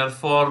here,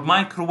 for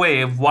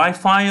microwave,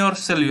 Wi-Fi or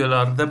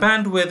cellular, the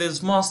bandwidth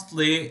is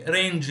mostly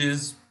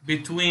ranges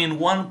between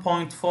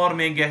 1.4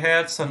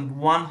 megahertz and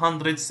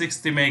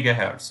 160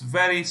 megahertz.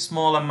 Very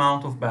small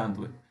amount of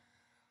bandwidth.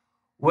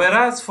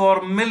 Whereas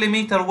for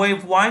millimeter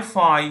wave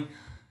Wi-Fi,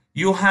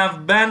 you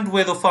have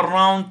bandwidth of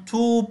around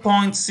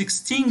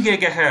 2.16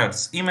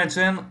 gigahertz.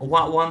 Imagine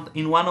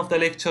in one of the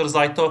lectures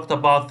I talked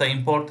about the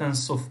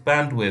importance of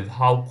bandwidth,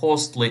 how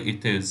costly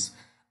it is.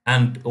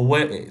 And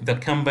where the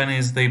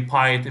companies, they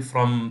buy it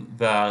from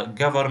the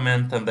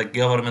government and the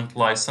government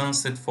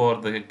license it for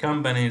the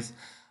companies.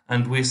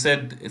 And we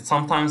said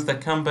sometimes the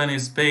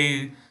companies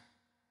pay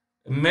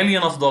 $1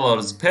 million,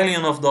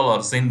 billion of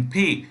dollars in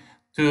fee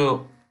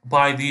to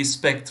buy these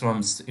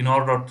spectrums in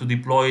order to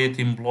deploy it,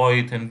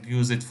 employ it, and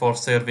use it for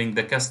serving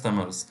the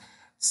customers.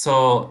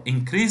 So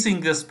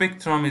increasing the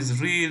spectrum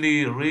is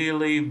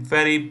really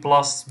very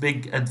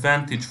big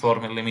advantage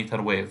for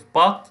millimeter wave.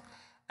 But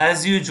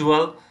as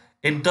usual,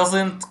 it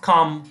doesn't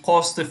come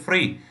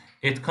cost-free.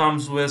 It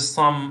comes with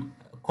some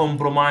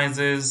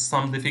compromises,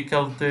 some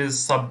difficulties,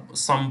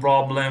 some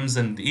problems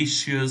and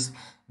issues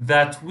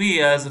that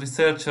we as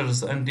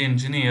researchers and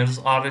engineers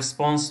are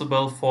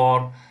responsible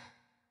for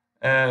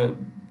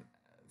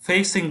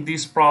facing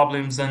these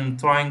problems and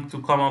trying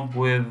to come up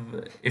with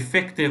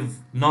effective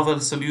novel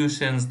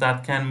solutions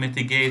that can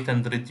mitigate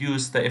and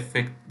reduce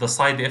the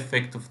side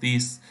effect of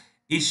these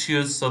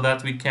issues so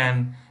that we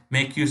can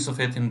make use of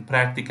it in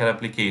practical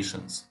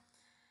applications.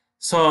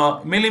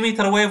 So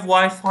millimeter wave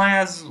Wi-Fi,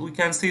 as we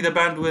can see, the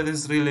bandwidth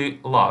is really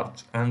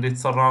large and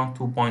it's around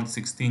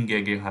 2.16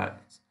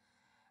 gigahertz.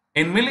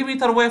 In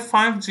millimeter wave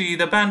 5G,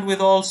 the bandwidth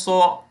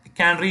also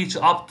can reach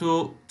up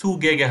to 2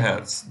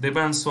 gigahertz,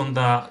 depends on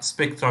the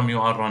spectrum you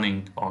are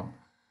running on.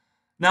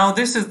 Now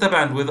this is the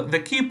bandwidth. The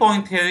key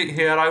point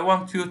here I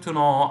want you to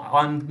know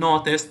and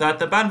notice that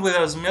the bandwidth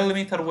as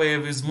millimeter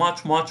wave is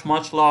much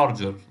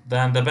larger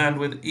than the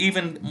bandwidth,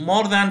 even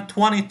more than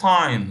 20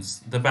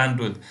 times the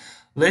bandwidth.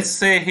 Let's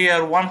say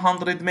here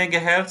 100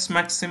 megahertz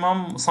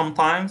maximum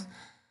sometimes.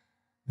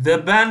 The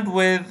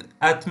bandwidth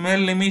at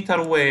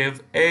millimeter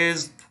wave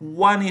is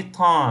 20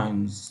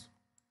 times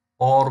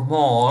or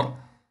more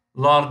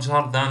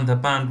larger than the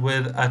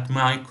bandwidth at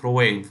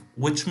microwave,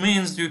 which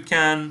means you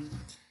can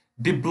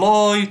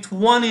deploy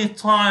 20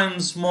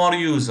 times more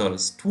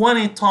users,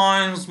 20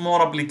 times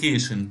more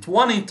application,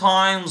 20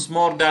 times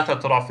more data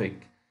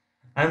traffic.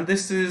 And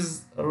this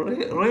is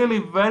really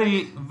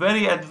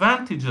very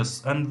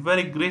advantageous and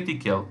very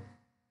critical.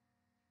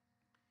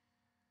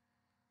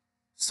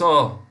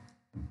 So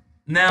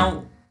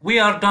now we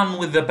are done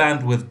with the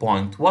bandwidth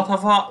point. What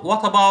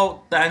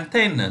about the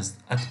antennas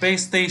at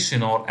base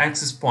station or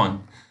access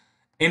point?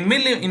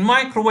 In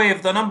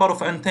microwave, the number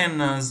of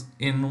antennas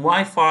in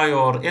Wi-Fi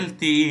or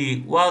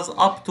LTE was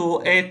up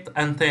to 8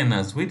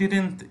 antennas. We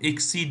didn't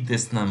exceed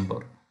this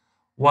number.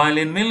 While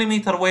in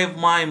millimeter wave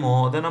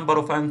MIMO, the number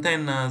of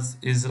antennas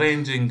is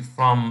ranging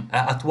from,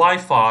 at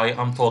Wi-Fi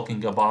I'm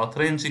talking about,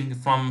 ranging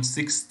from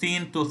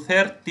 16 to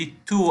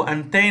 32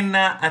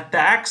 antenna at the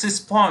access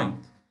point,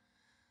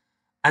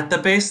 at the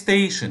base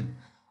station.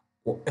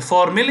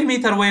 For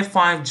millimeter wave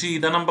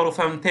 5G, the number of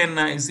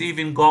antenna is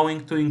even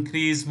going to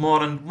increase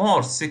more and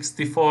more,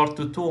 64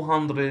 to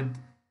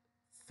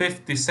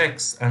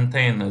 256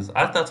 antennas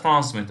at the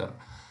transmitter.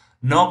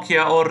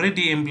 Nokia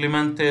already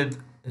implemented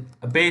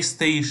base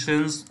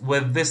stations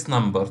with this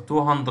number,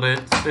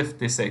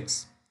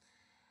 256.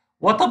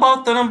 What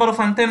about the number of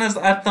antennas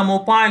at the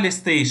mobile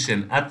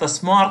station, at the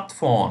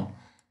smartphone?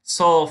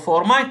 So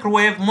for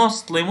microwave,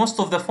 most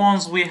of the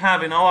phones we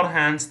have in our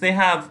hands, they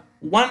have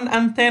one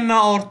antenna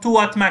or two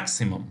at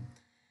maximum.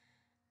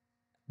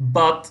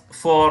 But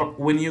for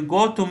when you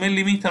go to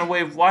millimeter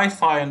wave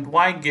Wi-Fi and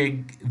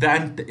WiGig,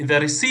 the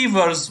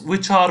receivers,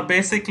 which are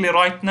basically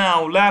right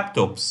now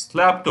laptops,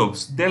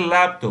 Dell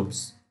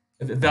laptops,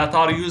 that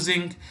are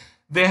using,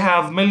 they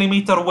have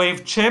millimeter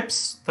wave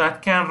chips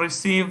that can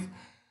receive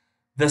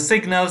the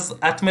signals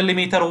at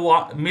millimeter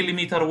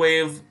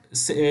wave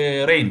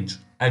range.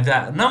 And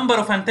the number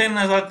of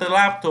antennas at the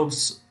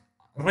laptops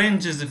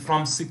ranges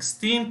from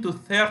 16 to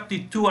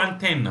 32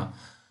 antenna.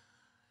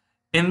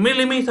 In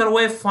millimeter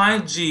wave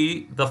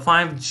 5G, the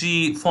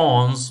 5G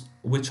phones,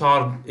 which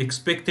are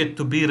expected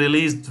to be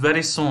released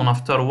very soon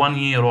after 1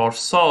 year or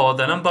so,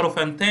 the number of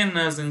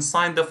antennas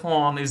inside the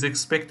phone is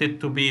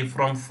expected to be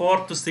from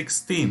 4 to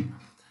 16.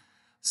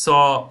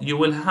 So you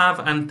will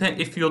have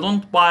if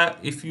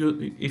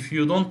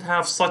you don't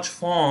have such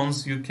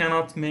phones, you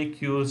cannot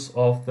make use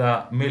of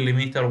the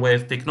millimeter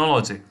wave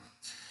technology.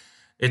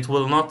 It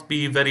will not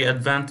be very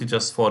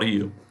advantageous for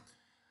you.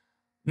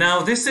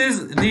 Now these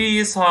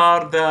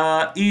are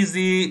the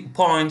easy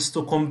points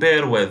to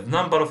compare with: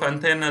 number of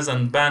antennas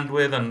and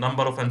bandwidth, and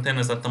number of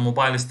antennas at the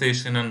mobile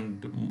station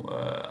and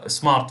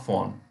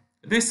smartphone.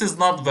 This is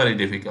not very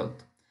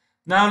difficult.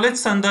 Now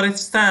let's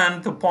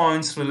understand the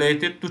points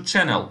related to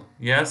channel.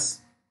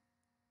 Yes,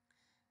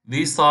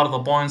 these are the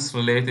points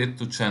related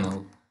to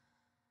channel.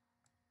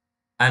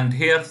 And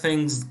here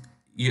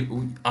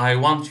I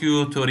want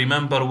you to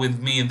remember with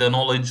me the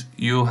knowledge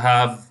you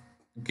have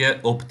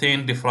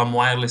obtained from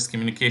wireless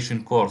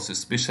communication course,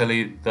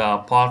 especially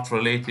the part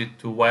related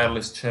to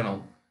wireless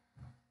channel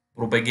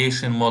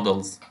propagation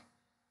models.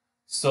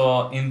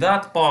 So in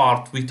that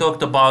part we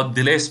talked about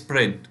delay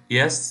spread.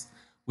 Yes,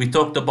 we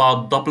talked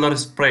about Doppler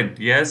spread.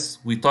 Yes,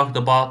 we talked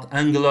about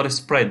angular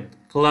spread,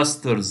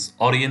 clusters,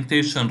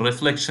 orientation,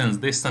 reflections,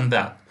 this and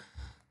that.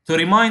 To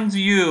remind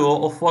you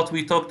of what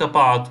we talked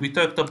about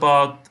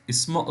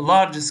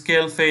large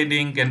scale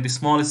fading and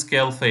small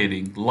scale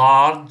fading.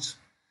 Large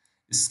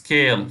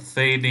scale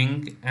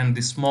fading and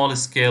small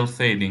scale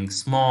fading.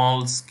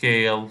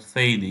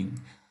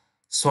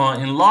 So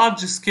in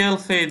large scale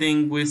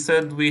fading, we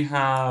said we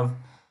have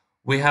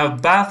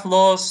path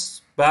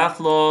loss,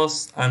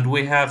 and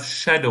we have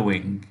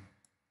shadowing.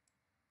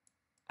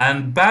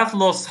 And path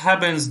loss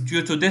happens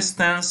due to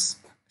distance.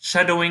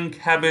 Shadowing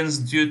happens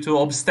due to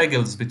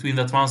obstacles between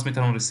the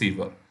transmitter and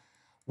receiver.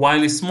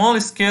 While small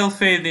scale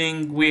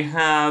fading, we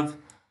have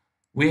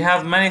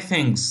many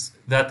things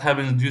that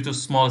happen due to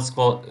small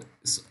scale.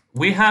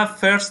 We have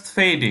first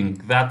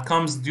fading that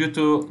comes due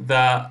to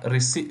the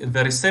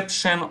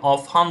reception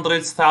of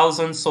hundreds,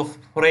 thousands of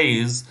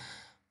rays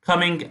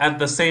coming at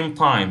the same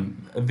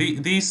time.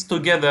 These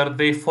together,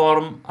 they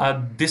form a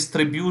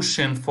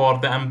distribution for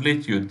the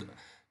amplitude.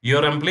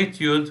 Your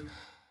amplitude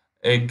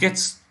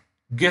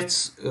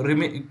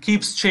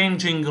keeps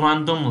changing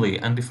randomly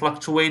and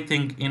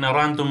fluctuating in a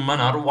random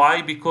manner.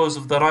 Why? Because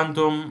of the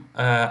random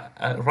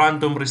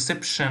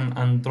reception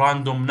and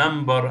random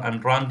number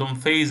and random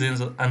phases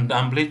and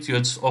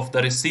amplitudes of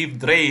the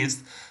received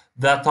rays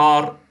that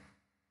are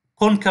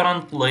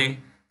concurrently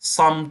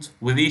summed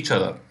with each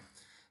other.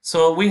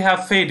 So we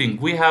have fading.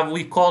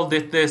 We called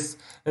it this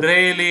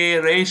Rayleigh,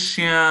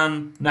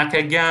 Raytheon,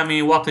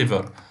 Nakagami,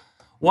 whatever.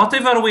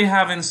 Whatever we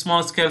have in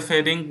small scale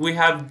fading, we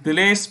have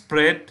delay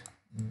spread,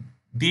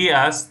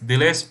 DS,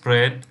 delay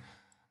spread,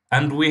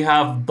 and we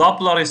have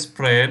Doppler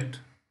spread,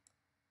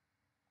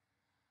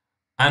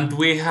 and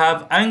we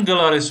have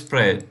angular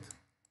spread.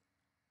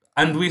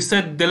 And we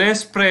said delay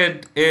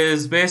spread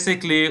is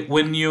basically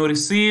when you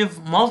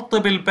receive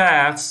multiple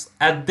paths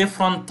at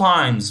different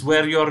times,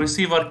 where your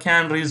receiver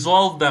can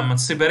resolve them and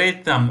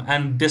separate them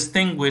and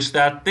distinguish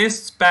that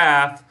this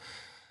path,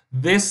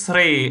 this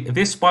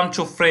bunch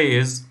of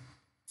rays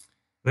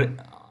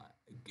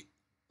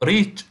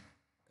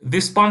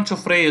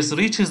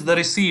reaches the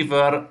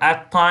receiver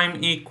at time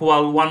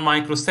equal 1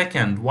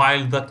 microsecond,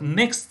 while the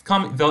next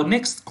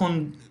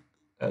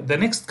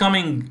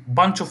coming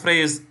bunch of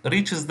rays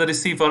reaches the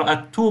receiver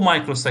at 2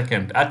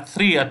 microseconds, at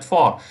 3, at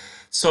 4.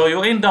 So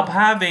you end up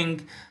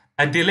having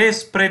a delay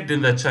spread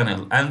in the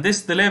channel, and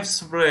this delay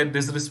spread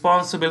is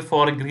responsible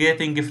for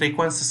creating a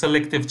frequency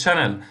selective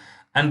channel.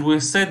 And we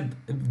said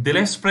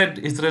delay spread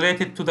is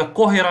related to the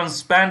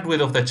coherence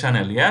bandwidth of the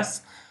channel.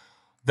 Yes,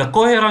 the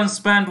coherence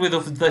bandwidth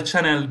of the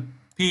channel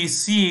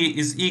PC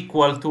is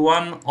equal to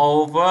 1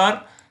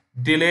 over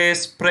delay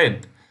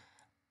spread.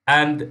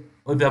 And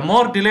the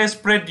more delay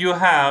spread you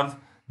have,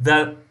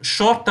 the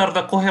shorter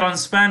the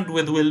coherence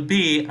bandwidth will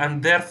be,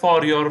 and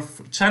therefore your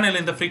channel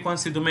in the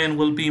frequency domain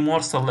will be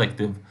more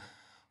selective.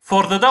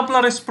 For the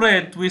Doppler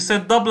spread, we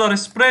said Doppler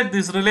spread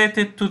is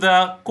related to the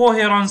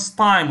coherence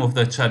time of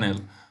the channel.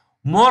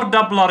 More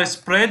Doppler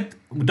spread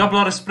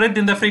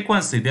in the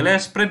frequency, delay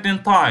spread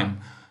in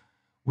time.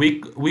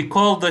 We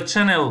call the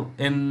channel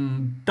in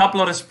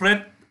Doppler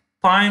spread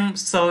time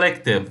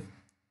selective.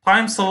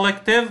 Time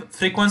selective,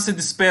 frequency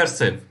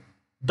dispersive.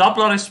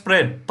 Doppler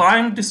spread,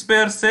 time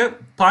dispersive,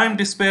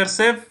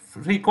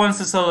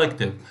 frequency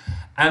selective.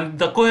 And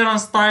the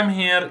coherence time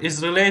here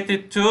is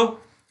related to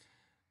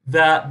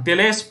the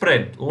delay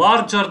spread.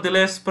 Larger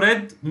delay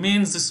spread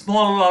means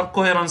smaller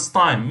coherence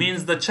time,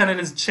 means the channel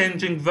is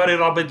changing very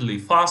rapidly,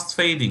 fast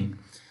fading.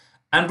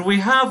 And we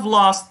have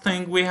last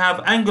thing, we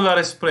have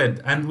angular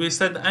spread, and we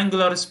said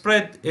angular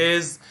spread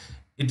is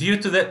due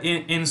to the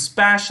in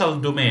spatial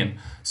domain.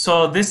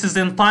 So this is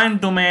in time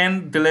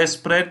domain, delay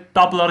spread,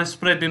 Doppler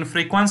spread in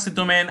frequency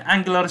domain,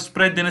 angular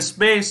spread in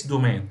space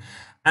domain.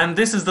 And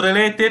this is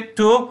related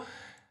to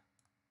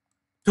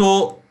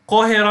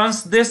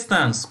coherence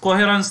distance.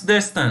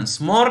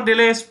 More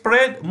delay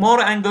spread, more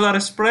angular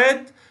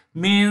spread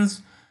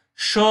means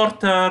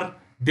shorter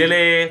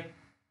delay,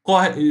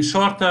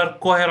 shorter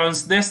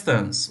coherence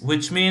distance,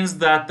 which means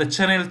that the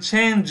channel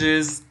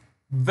changes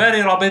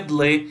very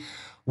rapidly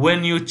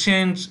when you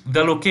change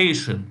the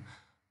location.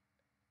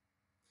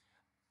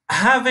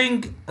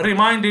 Having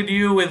reminded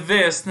you with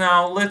this,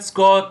 now let's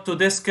go to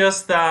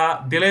discuss the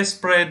delay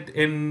spread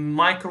in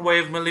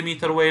microwave,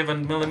 millimeter wave,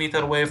 and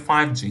millimeter wave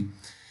 5G.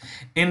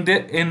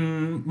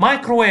 In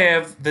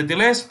microwave, the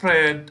delay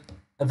spread,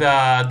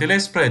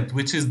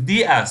 which is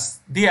DS,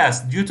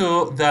 due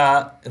to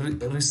the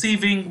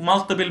receiving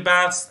multiple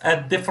bands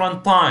at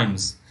different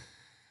times.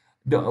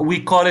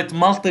 We call it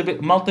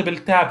multiple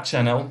tap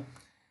channel.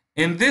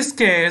 In this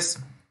case,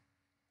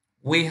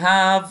 we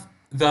have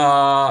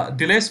the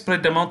delay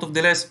spread, the amount of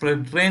delay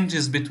spread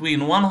ranges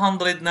between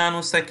 100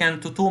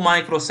 nanosecond to 2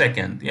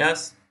 microsecond.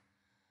 Yes,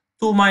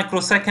 2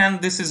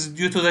 microsecond. This is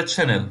due to the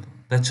channel.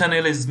 The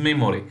channel is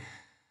memory.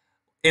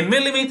 In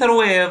millimeter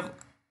wave,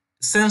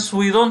 since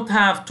we don't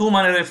have too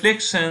many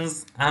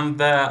reflections and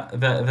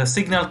the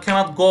signal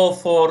cannot go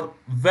for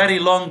very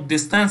long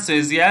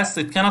distances, yes,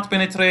 it cannot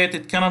penetrate,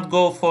 it cannot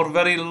go for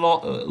very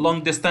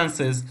long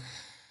distances,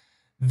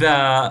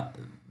 the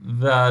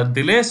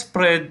delay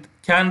spread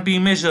can be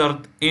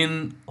measured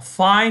in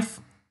 5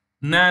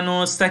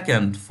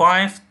 nanosecond,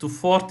 5 to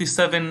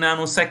 47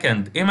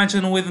 nanosecond.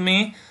 Imagine with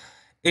me,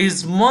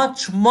 is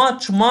much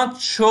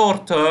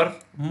shorter,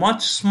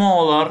 much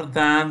smaller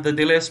than the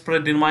delay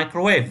spread in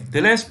microwave.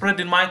 Delay spread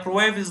in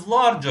microwave is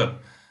larger,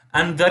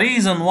 and the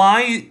reason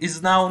why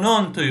is now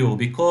known to you,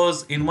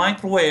 because in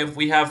microwave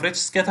we have rich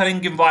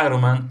scattering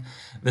environment,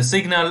 the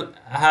signal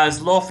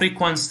has low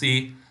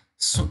frequency,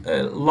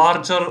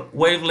 larger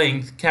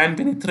wavelength, can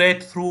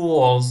penetrate through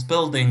walls,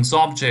 buildings,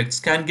 objects,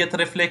 can get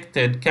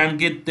reflected, can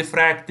get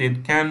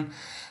diffracted, can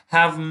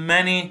have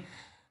many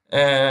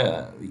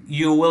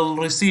you will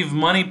receive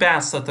many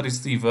paths at the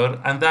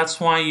receiver, and that's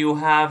why you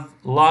have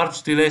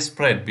large delay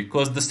spread,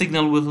 because the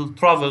signal will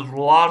travel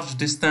large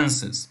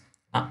distances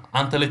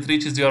until it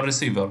reaches your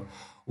receiver.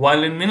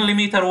 While in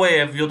millimeter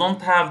wave you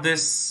don't have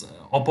this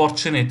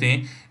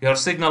opportunity, your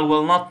signal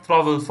will not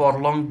travel for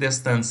long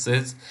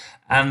distances,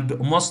 and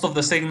most of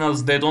the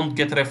signals, they don't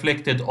get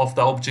reflected off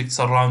the objects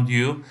around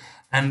you,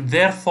 and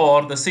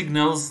therefore the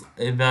signals,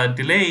 the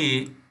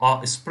delay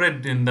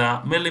spread in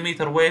the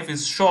millimeter wave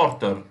is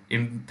shorter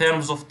in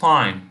terms of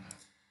time.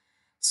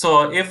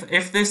 So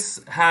if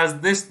this has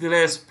this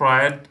delay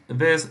spread,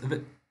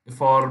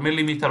 for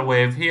millimeter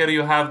wave, here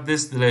you have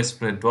this delay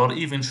spread, or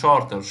even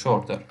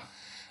shorter.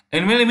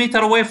 In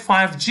millimeter wave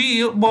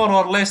 5G, more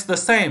or less the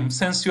same,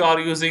 since you are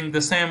using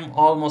the same,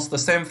 almost the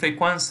same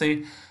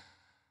frequency,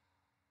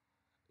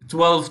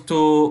 12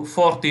 to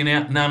 40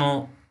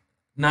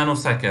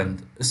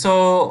 nanosecond.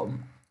 So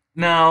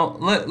now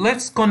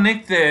let's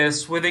connect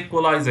this with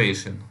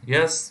equalization.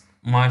 Yes,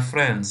 my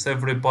friends,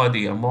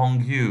 everybody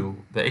among you,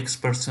 the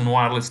experts in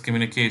wireless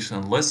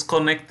communication, let's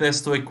connect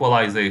this to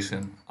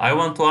equalization. I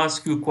want to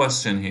ask you a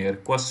question here,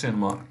 question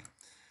mark.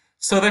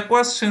 So the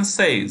question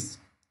says,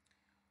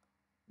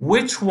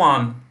 which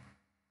one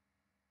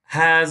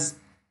has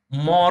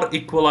more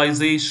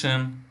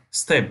equalization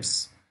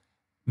steps?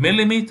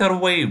 Millimeter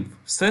wave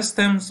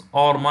systems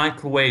or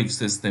microwave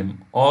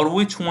system? Or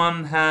which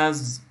one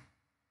has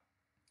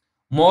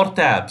more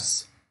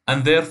taps,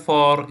 and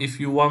therefore if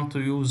you want to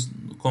use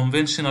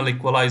conventional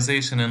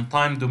equalization in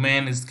time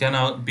domain, it's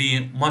gonna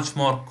be much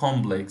more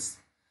complex?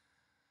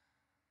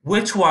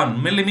 Which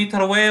one,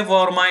 millimeter wave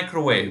or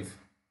microwave?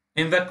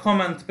 In the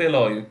comment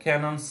below you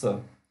can answer.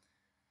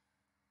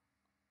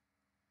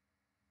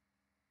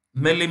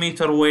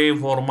 Millimeter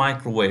wave or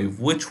microwave,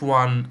 which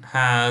one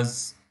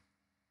has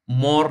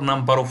more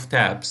number of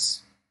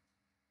taps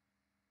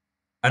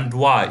and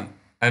why?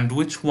 and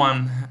which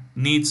one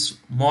needs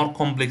more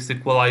complex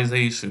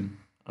equalization,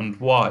 and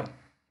why?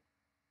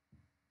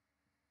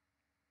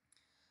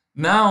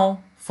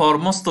 Now, for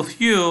most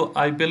of you,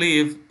 I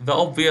believe the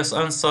obvious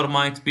answer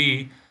might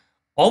be,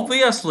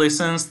 obviously,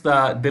 since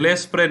the delay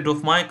spread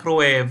of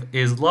microwave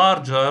is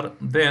larger,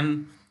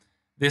 then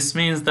this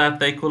means that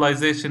the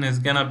equalization is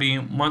gonna be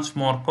much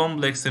more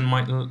complex in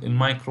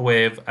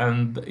microwave,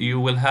 and you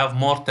will have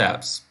more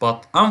taps.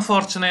 But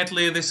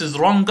unfortunately, this is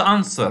wrong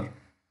answer.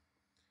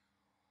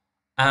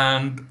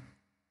 And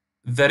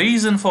the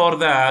reason for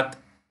that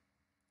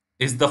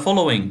is the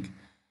following.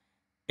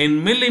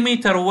 In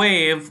millimeter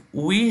wave,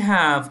 we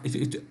have,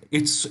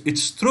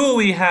 it's true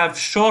we have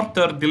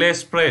shorter delay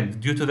spread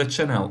due to the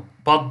channel,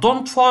 but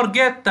don't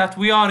forget that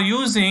we are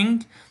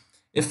using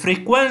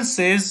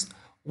frequencies,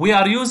 we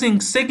are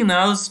using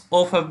signals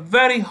of a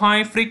very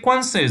high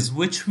frequencies,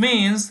 which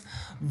means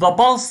the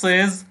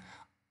pulses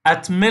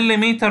at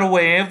millimeter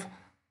wave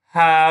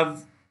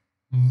have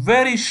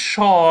very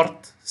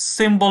short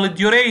symbol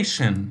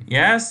duration.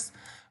 Yes,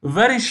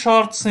 very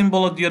short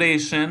symbol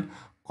duration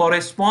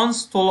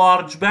corresponds to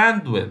large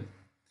bandwidth.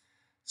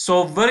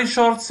 So very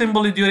short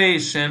symbol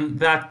duration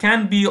that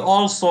can be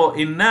also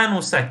in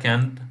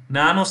nanosecond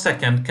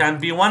can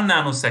be 1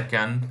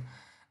 nanosecond,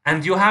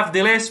 and you have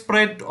delay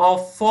spread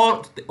of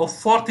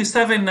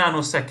 47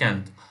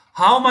 nanosecond.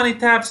 How many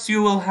taps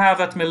you will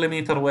have at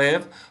millimeter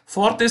wave?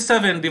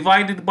 47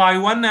 divided by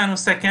 1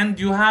 nanosecond,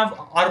 you have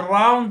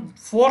around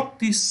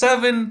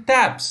 47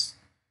 taps.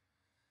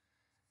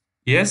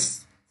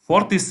 Yes,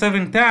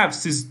 47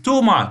 taps is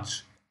too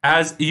much,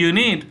 as you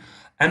need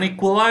an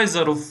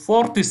equalizer of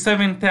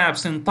 47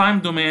 taps in time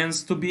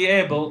domains to be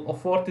able, or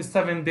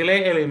 47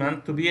 delay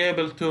element to be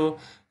able to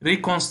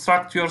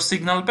reconstruct your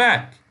signal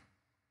back.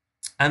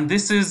 And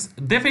this is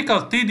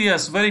difficult,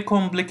 tedious, very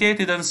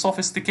complicated and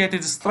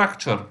sophisticated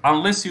structure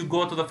unless you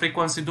go to the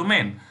frequency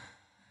domain.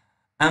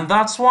 And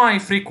that's why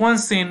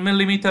frequency in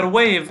millimeter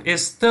wave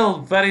is still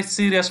very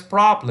serious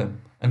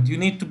problem, and you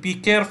need to be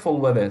careful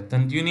with it,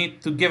 and you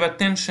need to give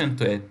attention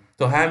to it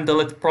to handle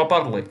it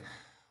properly.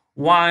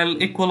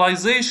 While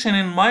equalization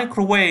in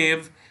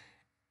microwave,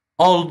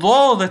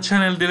 although the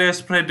channel delay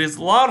spread is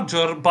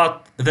larger,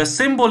 but the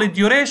symbol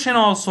duration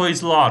also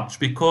is large,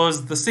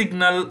 because the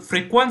signal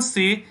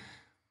frequency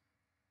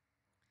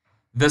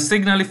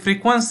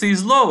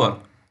is lower.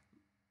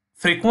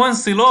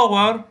 Frequency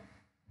lower,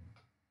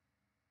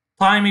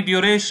 time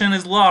duration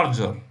is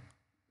larger.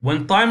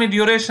 When time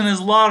duration is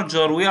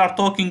larger, we are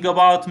talking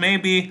about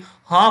maybe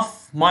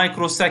half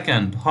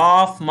microsecond.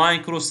 How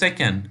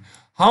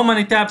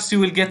many taps you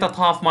will get at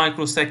half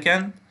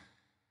microsecond?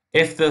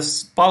 If the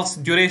pulse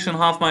duration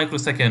half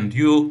microsecond,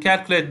 you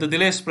calculate the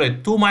delay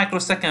spread 2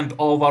 microsecond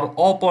over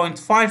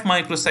 0.5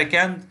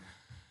 microsecond,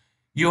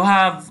 you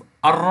have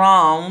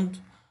around,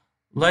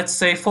 let's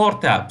say, 4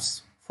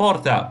 taps.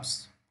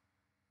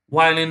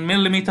 While in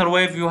millimeter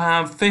wave you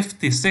have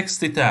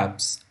 50-60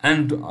 taps,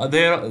 and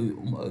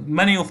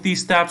many of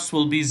these taps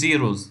will be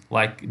zeros,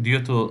 like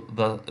due to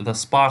the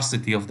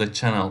sparsity of the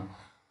channel.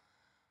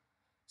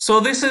 So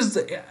this is,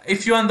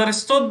 if you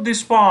understood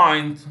this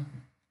point,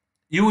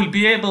 you will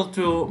be able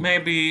to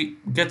maybe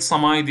get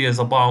some ideas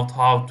about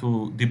how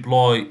to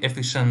deploy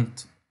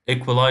efficient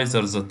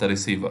equalizers at the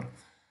receiver.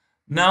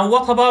 Now,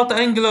 what about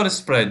angular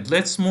spread?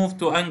 Let's move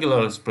to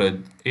angular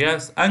spread.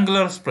 Yes,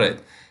 angular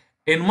spread.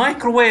 In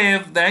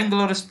microwave, the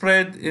angular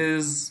spread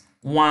is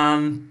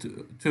 1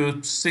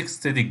 to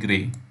 60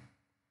 degree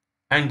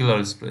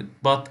angular spread.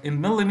 But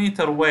in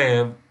millimeter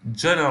wave,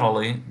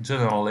 generally,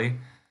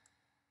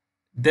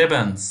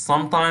 depends.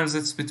 Sometimes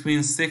it's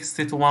between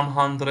 60 to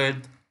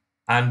 100,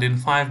 and in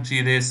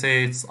 5G they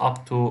say it's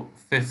up to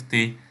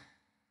 50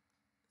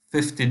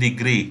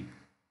 degree.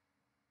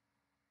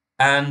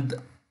 And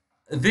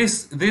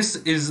this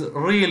is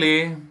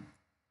really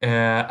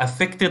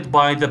affected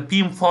by the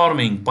beam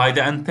forming, by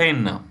the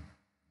antenna.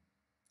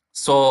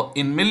 So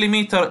in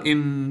millimeter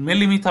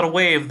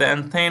wave, the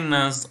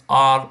antennas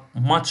are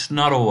much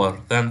narrower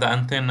than the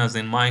antennas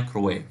in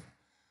microwave.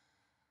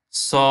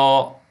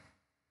 So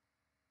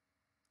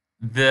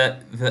the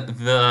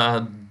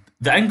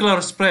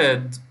angular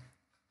spread,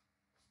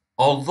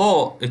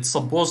 although it's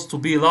supposed to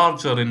be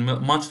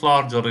much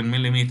larger in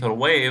millimeter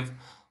wave,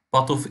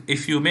 but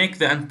if you make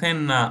the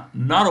antenna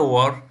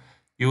narrower,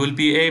 you will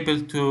be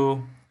able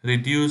to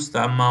reduce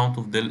the amount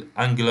of the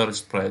angular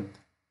spread.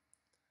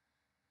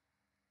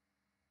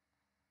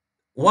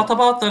 What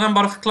about the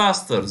number of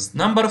clusters?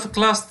 Number of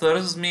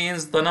clusters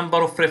means the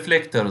number of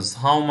reflectors.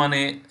 How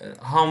many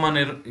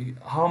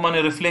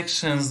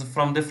reflections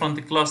from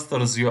different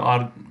clusters you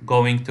are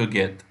going to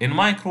get. In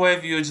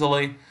microwave,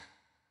 usually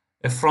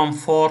from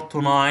 4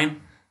 to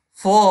 9.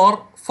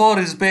 4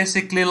 is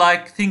basically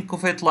like, think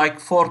of it like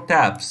 4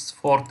 taps,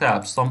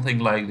 something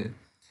like that.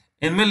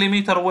 In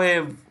millimeter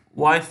wave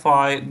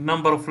Wi-Fi,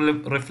 number of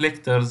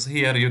reflectors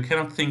here, you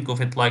cannot think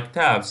of it like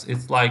taps.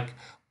 It's like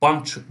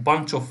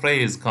bunch of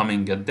rays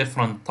coming at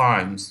different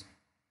times.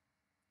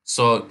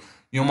 So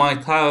you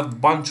might have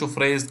bunch of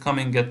rays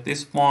coming at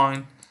this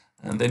point,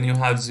 and then you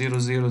have 0,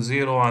 0,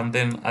 0, and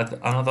then add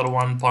another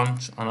one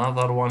punch,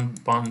 another one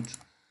punch,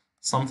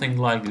 something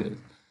like this.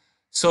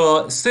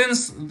 So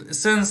since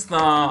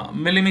the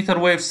millimeter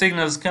wave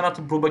signals cannot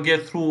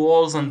propagate through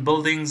walls and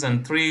buildings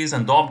and trees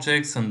and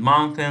objects and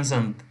mountains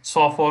and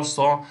so forth,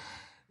 so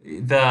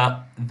the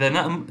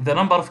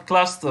number of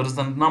clusters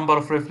and number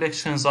of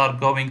reflections are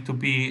going to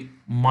be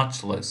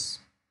much less.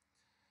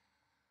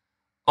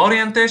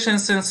 Orientation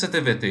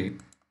sensitivity.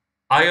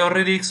 I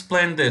already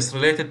explained this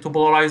related to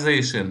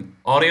polarization.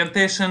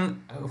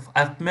 Orientation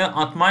at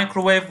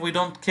microwave, we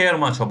don't care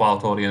much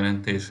about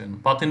orientation,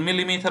 but in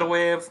millimeter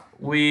wave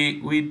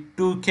we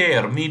do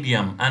care,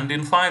 medium, and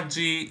in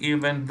 5G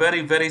even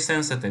very, very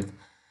sensitive,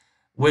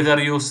 whether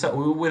you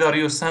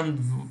send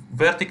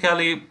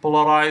vertically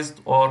polarized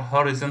or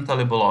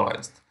horizontally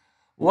polarized.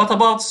 What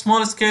about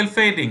small scale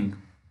fading?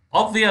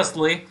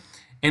 Obviously,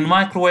 in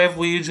microwave,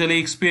 we usually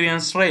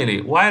experience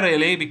Rayleigh. Why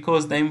Rayleigh?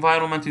 Because the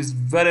environment is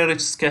very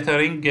rich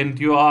scattering and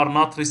you are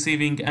not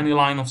receiving any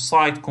line of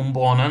sight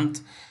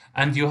component,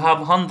 and you have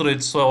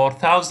hundreds or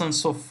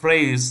thousands of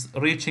rays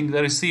reaching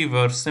the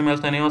receiver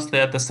simultaneously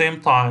at the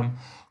same time,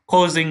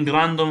 causing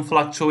random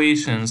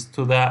fluctuations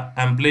to the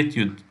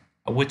amplitude,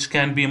 which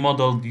can be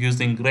modeled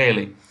using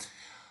Rayleigh.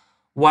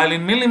 While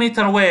in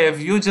millimeter wave,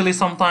 usually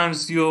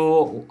sometimes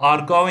you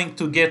are going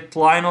to get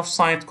line of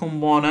sight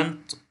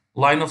component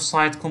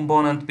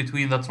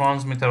between the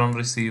transmitter and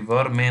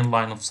receiver, main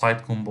line of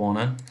sight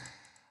component,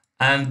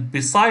 and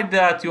beside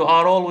that you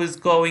are always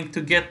going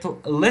to get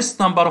less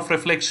number of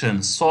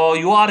reflections, so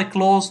you are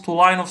close to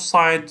line of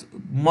sight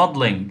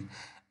modeling,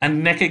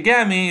 and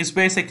Nakagami is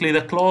basically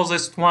the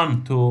closest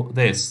one to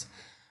this.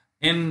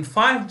 In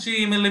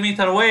 5G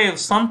millimeter wave,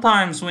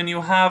 sometimes when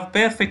you have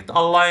perfect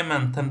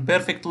alignment and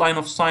perfect line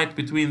of sight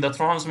between the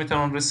transmitter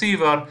and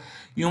receiver,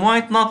 you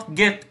might not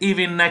get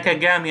even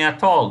Nakagami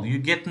at all. You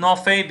get no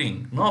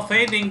fading. No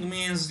fading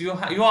means you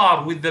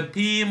are with the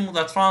beam,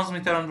 the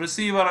transmitter and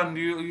receiver, and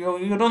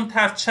you don't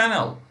have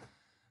channel.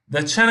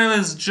 The channel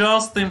is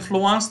just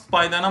influenced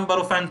by the number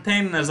of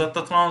antennas at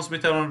the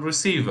transmitter and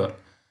receiver.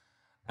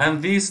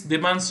 And this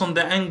depends on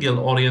the angle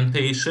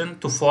orientation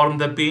to form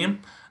the beam.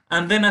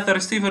 And then at the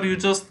receiver you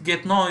just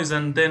get noise,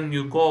 and then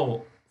you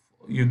go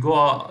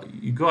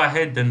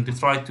ahead and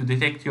try to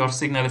detect your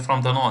signal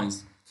from the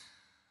noise.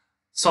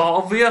 So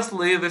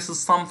obviously this is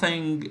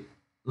something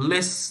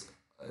less,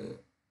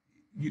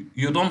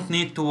 you don't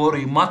need to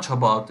worry much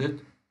about it.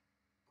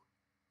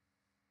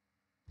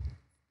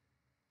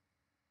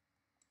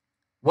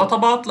 What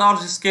about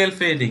large scale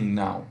fading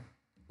now?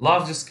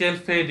 Large scale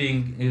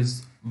fading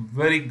is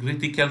very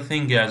critical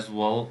thing as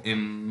well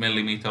in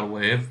millimeter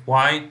wave.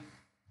 Why?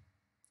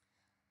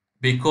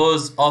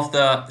 Because of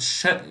the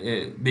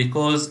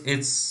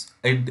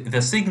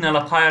the signal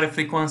at higher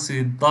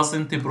frequency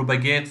doesn't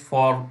propagate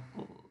for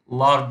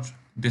large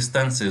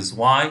distances.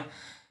 Why?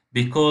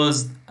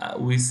 Because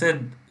we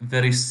said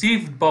the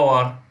received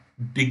power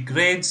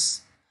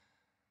degrades.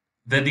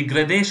 The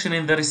degradation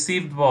in the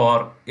received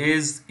power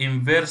is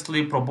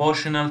inversely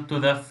proportional to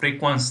the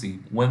frequency.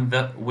 When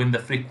the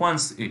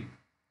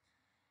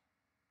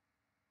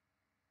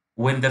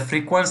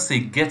frequency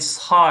gets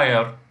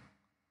higher,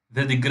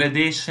 the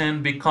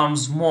degradation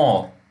becomes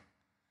more,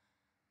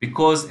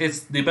 because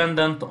it's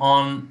dependent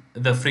on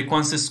the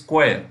frequency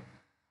square.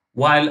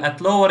 While at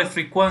lower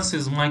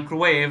frequencies,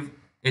 microwave,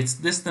 it's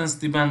distance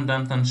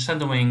dependent and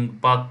shadowing,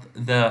 but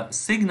the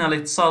signal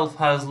itself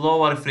has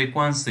lower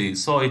frequency,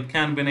 so it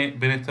can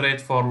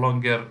penetrate for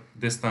longer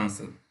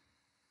distances.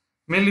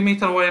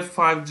 Millimeter wave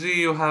 5G,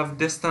 you have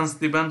distance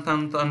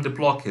dependent and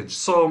blockage.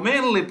 So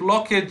mainly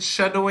blockage,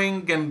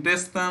 shadowing, and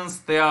distance,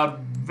 they are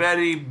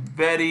very,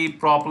 very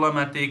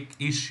problematic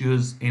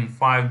issues in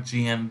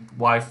 5G and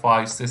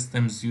Wi-Fi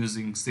systems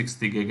using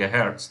 60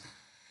 gigahertz.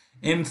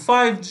 In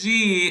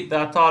 5G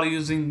that are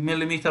using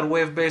millimeter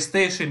wave base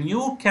station,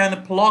 you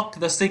can block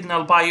the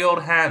signal by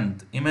your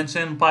hand.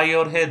 Imagine by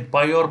your head,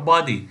 by your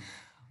body,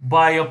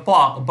 by a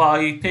pot, by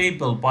a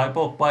table, by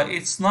book. But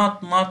it's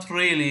not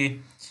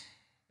really.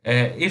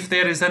 If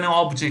there is any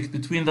object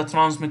between the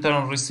transmitter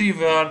and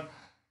receiver,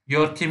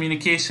 your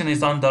communication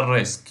is under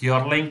risk.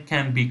 Your link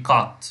can be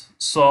cut.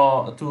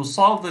 So to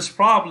solve this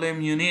problem,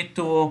 you need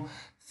to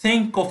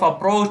think of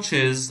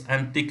approaches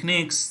and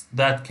techniques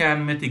that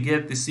can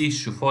mitigate this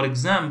issue. For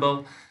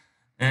example,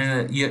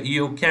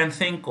 you can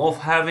think of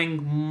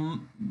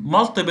having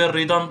multiple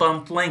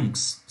redundant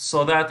links,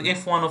 so that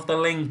if one of the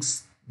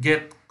links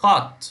get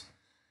cut,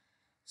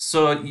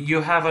 so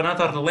you have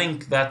another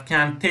link that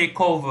can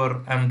take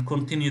over and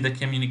continue the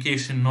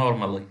communication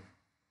normally.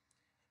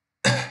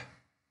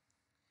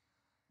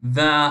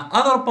 The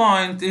other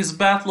point is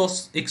path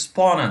loss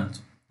exponent.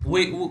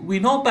 We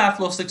know path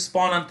loss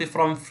exponent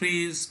from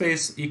free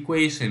space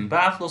equation.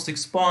 Path loss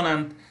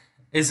exponent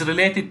is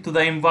related to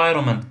the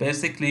environment.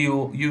 Basically,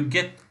 you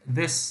get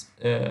this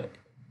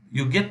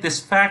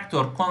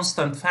factor,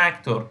 constant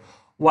factor,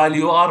 while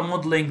you are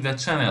modeling the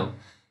channel.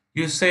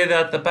 You say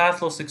that the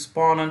path loss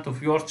exponent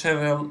of your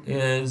channel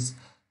is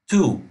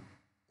 2,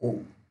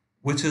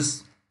 which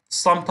is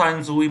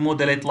Sometimes we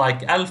model it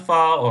like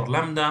alpha or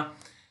lambda.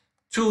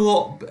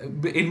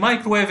 In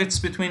microwave it's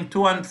between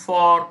 2 and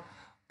 4,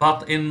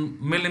 but in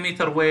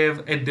millimeter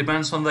wave it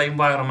depends on the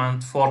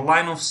environment. For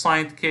line of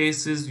sight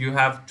cases you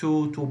have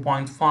 2,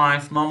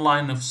 2.5.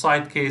 Non-line of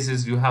sight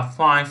cases you have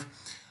 5.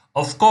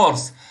 Of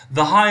course,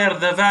 the higher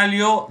the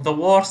value, the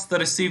worse the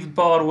received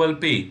power will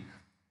be.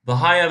 The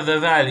higher the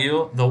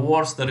value, the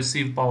worse the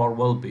received power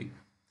will be.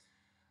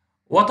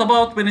 What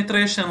about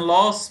penetration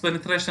loss?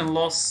 Penetration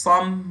loss,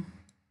 some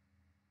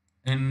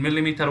in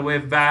millimeter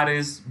wave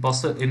varies,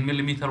 but in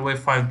millimeter wave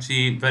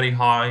 5G very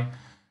high.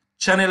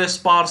 Channel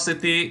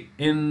sparsity,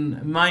 in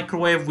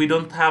microwave we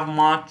don't have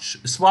much.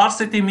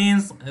 Sparsity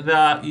means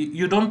that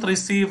you don't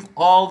receive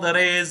all the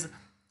rays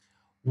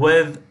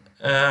with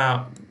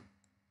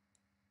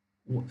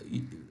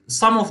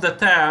some of the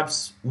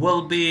tabs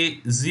will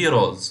be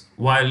zeros,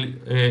 while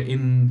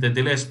in the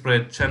delay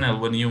spread channel,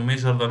 when you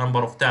measure the number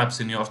of tabs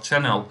in your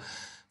channel,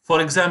 for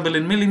example,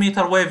 in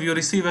millimeter wave you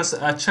receive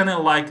a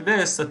channel like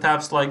this, the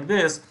tabs like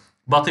this,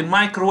 but in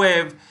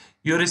microwave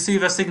you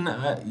receive a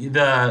signal,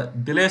 the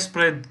delay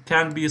spread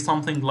can be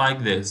something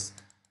like this,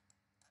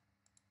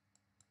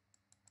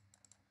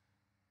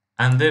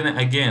 and then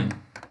again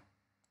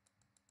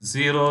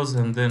zeros,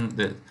 and then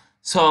this.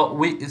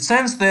 So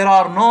since there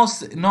are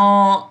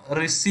no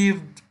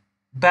received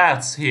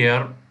bats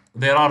here,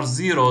 there are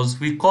zeros,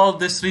 we call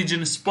this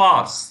region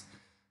sparse.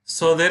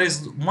 So there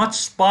is much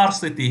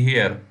sparsity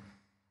here.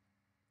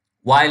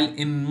 While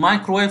in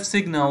microwave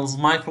signals,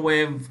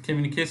 microwave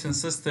communication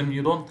system,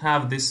 you don't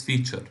have this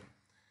feature.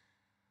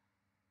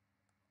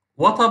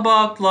 What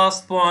about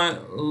last point?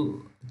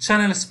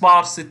 Channel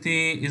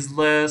sparsity is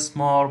less,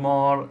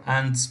 more,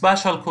 and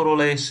spatial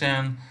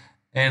correlation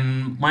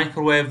in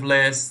microwave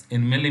less,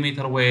 in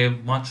millimeter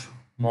wave much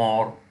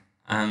more,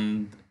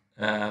 and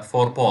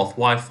for both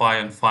Wi-Fi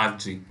and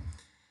 5G.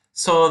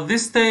 So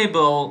this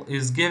table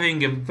is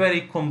giving a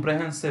very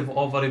comprehensive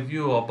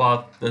overview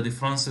about the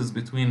differences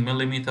between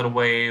millimeter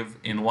wave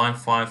in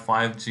Wi-Fi,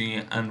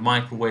 5G, and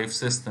microwave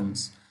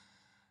systems.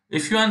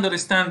 If you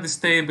understand this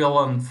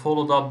table and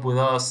followed up with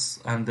us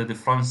and the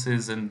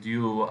differences, and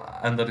you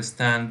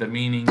understand the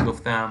meaning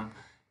of them,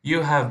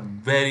 you have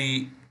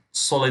very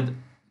solid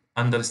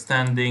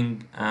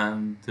understanding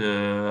and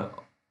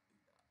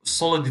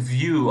solid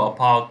view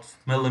about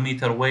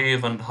millimeter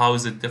wave and how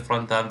is it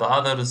different than the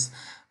others,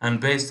 and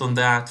based on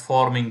that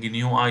forming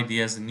new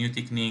ideas and new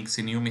techniques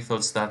and new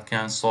methods that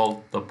can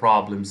solve the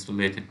problems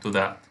related to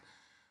that,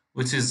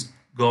 which is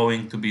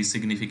going to be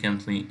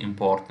significantly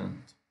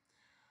important.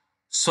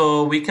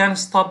 So we can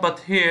stop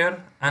at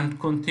here and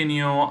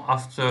continue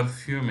after a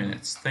few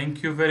minutes.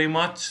 Thank you very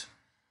much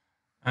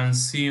and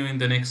see you in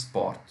the next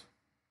part.